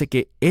cuando él dice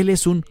que él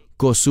es un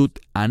kosut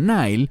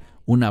anail,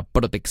 una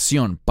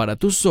protección para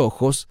tus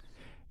ojos,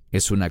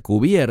 es una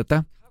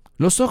cubierta.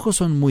 Los ojos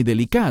son muy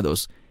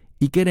delicados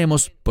y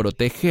queremos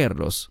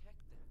protegerlos.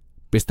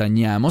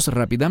 Pestañeamos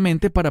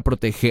rápidamente para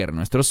proteger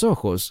nuestros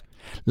ojos.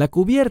 La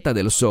cubierta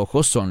de los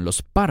ojos son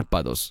los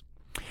párpados.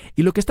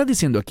 Y lo que está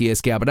diciendo aquí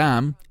es que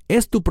Abraham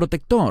es tu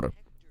protector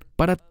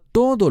para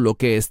todo lo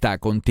que está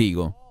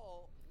contigo.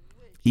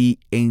 Y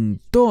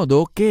en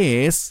todo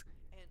que es,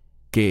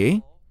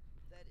 ¿qué?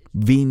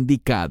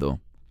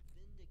 Vindicado.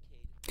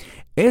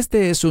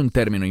 Este es un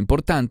término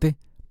importante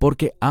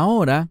porque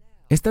ahora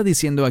está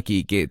diciendo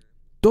aquí que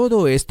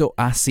todo esto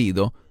ha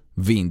sido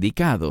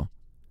vindicado.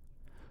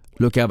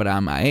 Lo que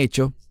Abraham ha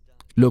hecho,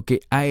 lo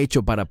que ha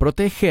hecho para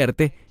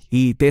protegerte,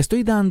 y te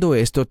estoy dando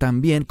esto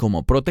también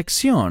como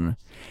protección.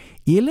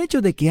 Y el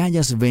hecho de que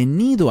hayas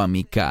venido a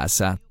mi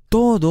casa,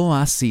 todo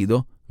ha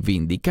sido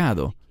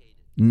vindicado.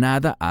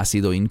 Nada ha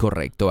sido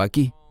incorrecto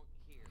aquí.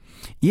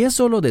 Y es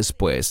solo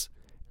después.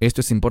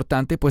 Esto es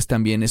importante, pues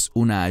también es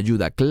una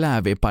ayuda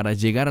clave para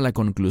llegar a la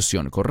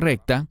conclusión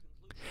correcta.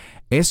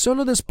 Es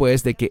solo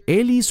después de que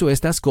él hizo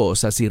estas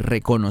cosas y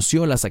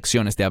reconoció las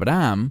acciones de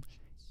Abraham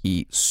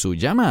y su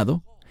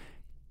llamado,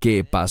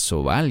 que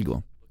pasó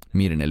algo.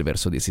 Miren el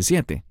verso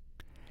 17.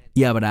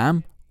 Y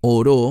Abraham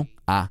oró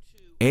a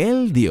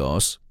el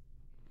Dios,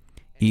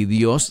 y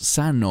Dios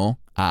sanó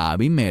a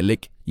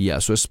Abimelech y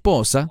a su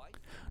esposa.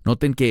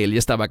 Noten que él ya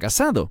estaba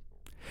casado.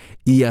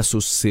 Y a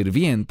sus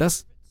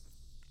sirvientas.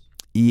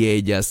 ¿Y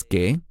ellas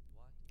qué?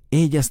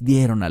 Ellas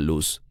dieron a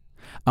luz.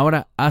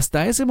 Ahora,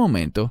 hasta ese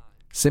momento,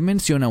 se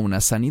menciona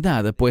una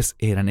sanidad, pues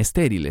eran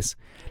estériles.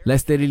 La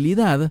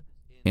esterilidad,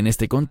 en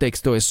este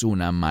contexto, es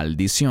una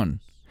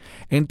maldición.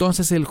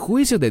 Entonces, el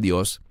juicio de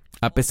Dios,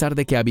 a pesar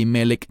de que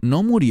Abimelech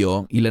no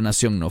murió y la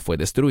nación no fue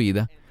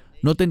destruida,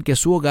 noten que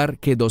su hogar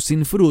quedó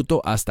sin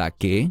fruto hasta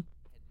que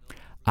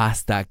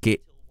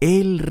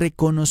él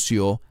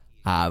reconoció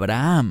a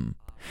Abraham.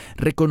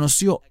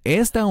 Reconoció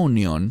esta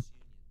unión,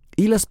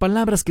 y las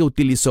palabras que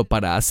utilizó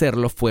para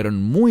hacerlo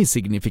fueron muy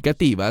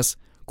significativas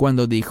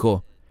cuando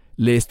dijo,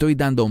 le estoy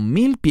dando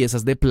 1000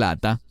 piezas de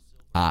plata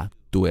a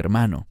tu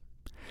hermano.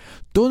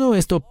 Todo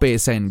esto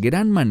pesa en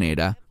gran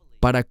manera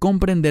para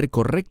comprender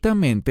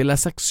correctamente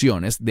las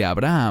acciones de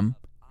Abraham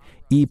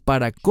y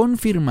para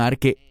confirmar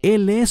que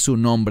él es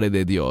un hombre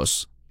de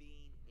Dios.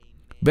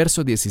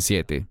 Verso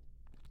 17.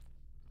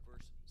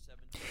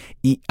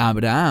 Y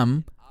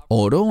Abraham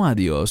oró a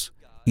Dios,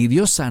 y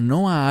Dios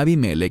sanó a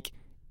Abimelech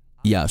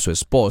y a su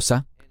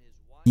esposa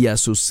y a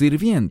sus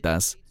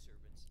sirvientas,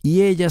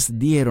 y ellas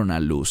dieron a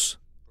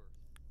luz.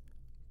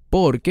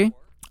 Porque,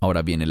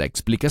 ahora viene la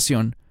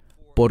explicación,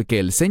 porque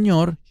el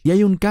Señor, y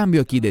hay un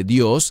cambio aquí de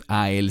Dios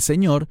a el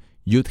Señor,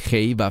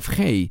 Yud-Hei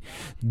Vav-Hei,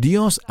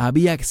 Dios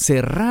había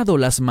cerrado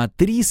las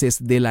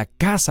matrices de la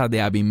casa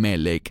de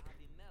Abimelech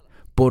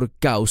por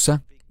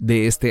causa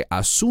de este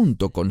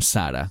asunto con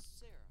Sara,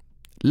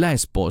 la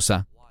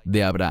esposa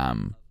de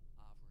Abraham.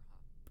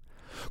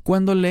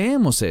 Cuando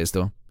leemos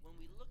esto,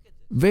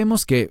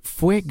 vemos que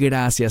fue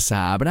gracias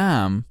a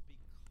Abraham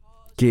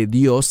que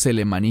Dios se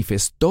le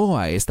manifestó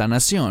a esta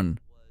nación.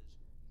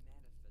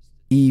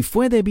 Y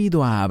fue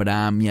debido a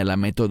Abraham y a la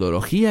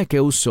metodología que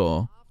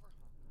usó,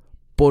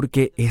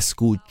 porque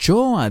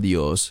escuchó a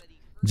Dios,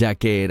 ya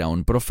que era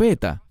un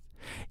profeta.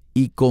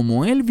 Y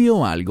como él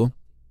vio algo,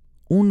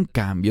 un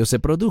cambio se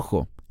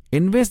produjo.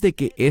 En vez de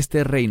que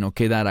este reino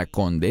quedara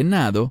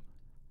condenado,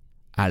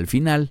 al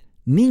final,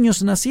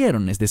 niños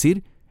nacieron, es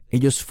decir,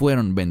 ellos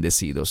fueron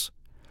bendecidos.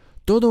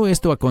 Todo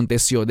esto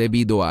aconteció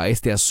debido a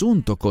este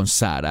asunto con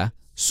Sara,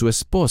 su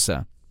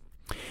esposa.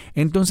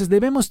 Entonces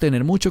debemos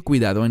tener mucho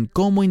cuidado en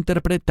cómo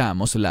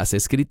interpretamos las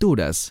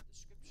Escrituras.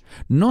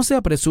 No se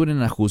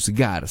apresuren a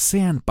juzgar,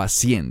 sean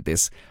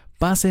pacientes,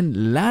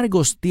 pasen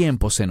largos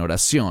tiempos en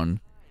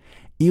oración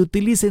y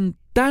utilicen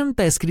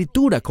tanta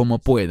Escritura como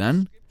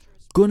puedan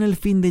con el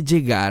fin de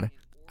llegar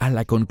a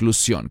la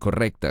conclusión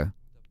correcta.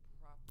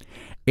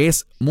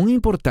 Es muy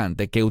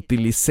importante que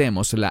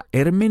utilicemos la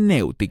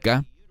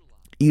hermenéutica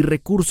y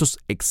recursos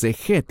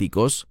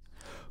exegéticos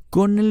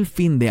con el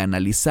fin de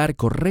analizar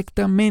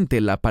correctamente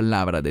la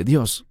palabra de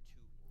Dios.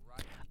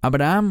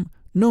 Abraham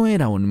no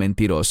era un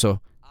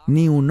mentiroso,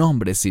 ni un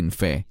hombre sin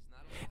fe,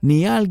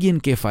 ni alguien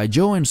que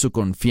falló en su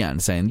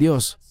confianza en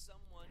Dios.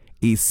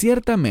 Y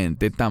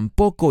ciertamente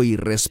tampoco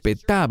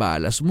irrespetaba a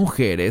las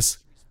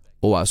mujeres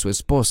o a su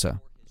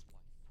esposa.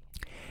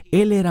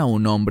 Él era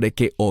un hombre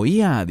que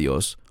oía a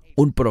Dios,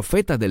 un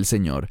profeta del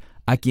Señor,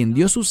 a quien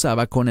Dios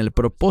usaba con el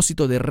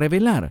propósito de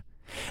revelar.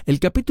 El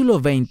capítulo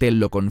 20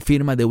 lo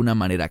confirma de una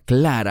manera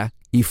clara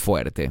y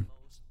fuerte.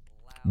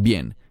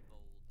 Bien,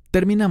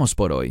 terminamos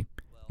por hoy.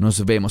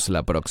 Nos vemos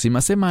la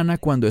próxima semana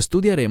cuando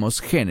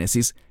estudiaremos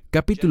Génesis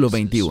capítulo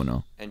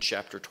 21.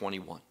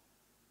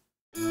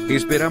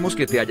 Esperamos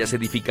que te hayas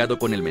edificado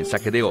con el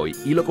mensaje de hoy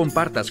y lo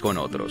compartas con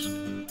otros.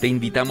 Te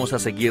invitamos a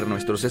seguir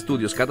nuestros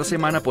estudios cada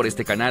semana por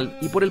este canal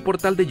y por el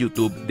portal de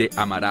YouTube de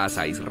Amarás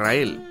a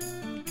Israel.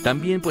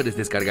 También puedes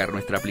descargar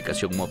nuestra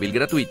aplicación móvil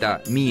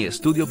gratuita, Mi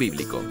Estudio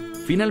Bíblico.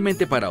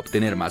 Finalmente, para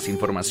obtener más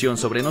información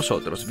sobre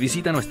nosotros,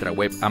 visita nuestra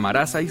web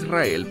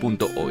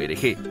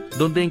amarasaisrael.org,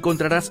 donde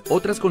encontrarás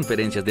otras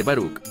conferencias de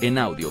Baruch en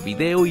audio,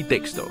 video y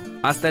texto.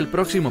 Hasta el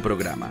próximo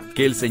programa.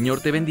 Que el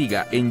Señor te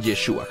bendiga en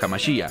Yeshua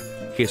HaMashiach,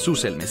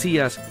 Jesús el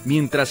Mesías,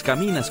 mientras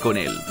caminas con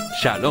Él.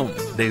 Shalom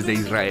desde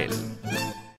Israel.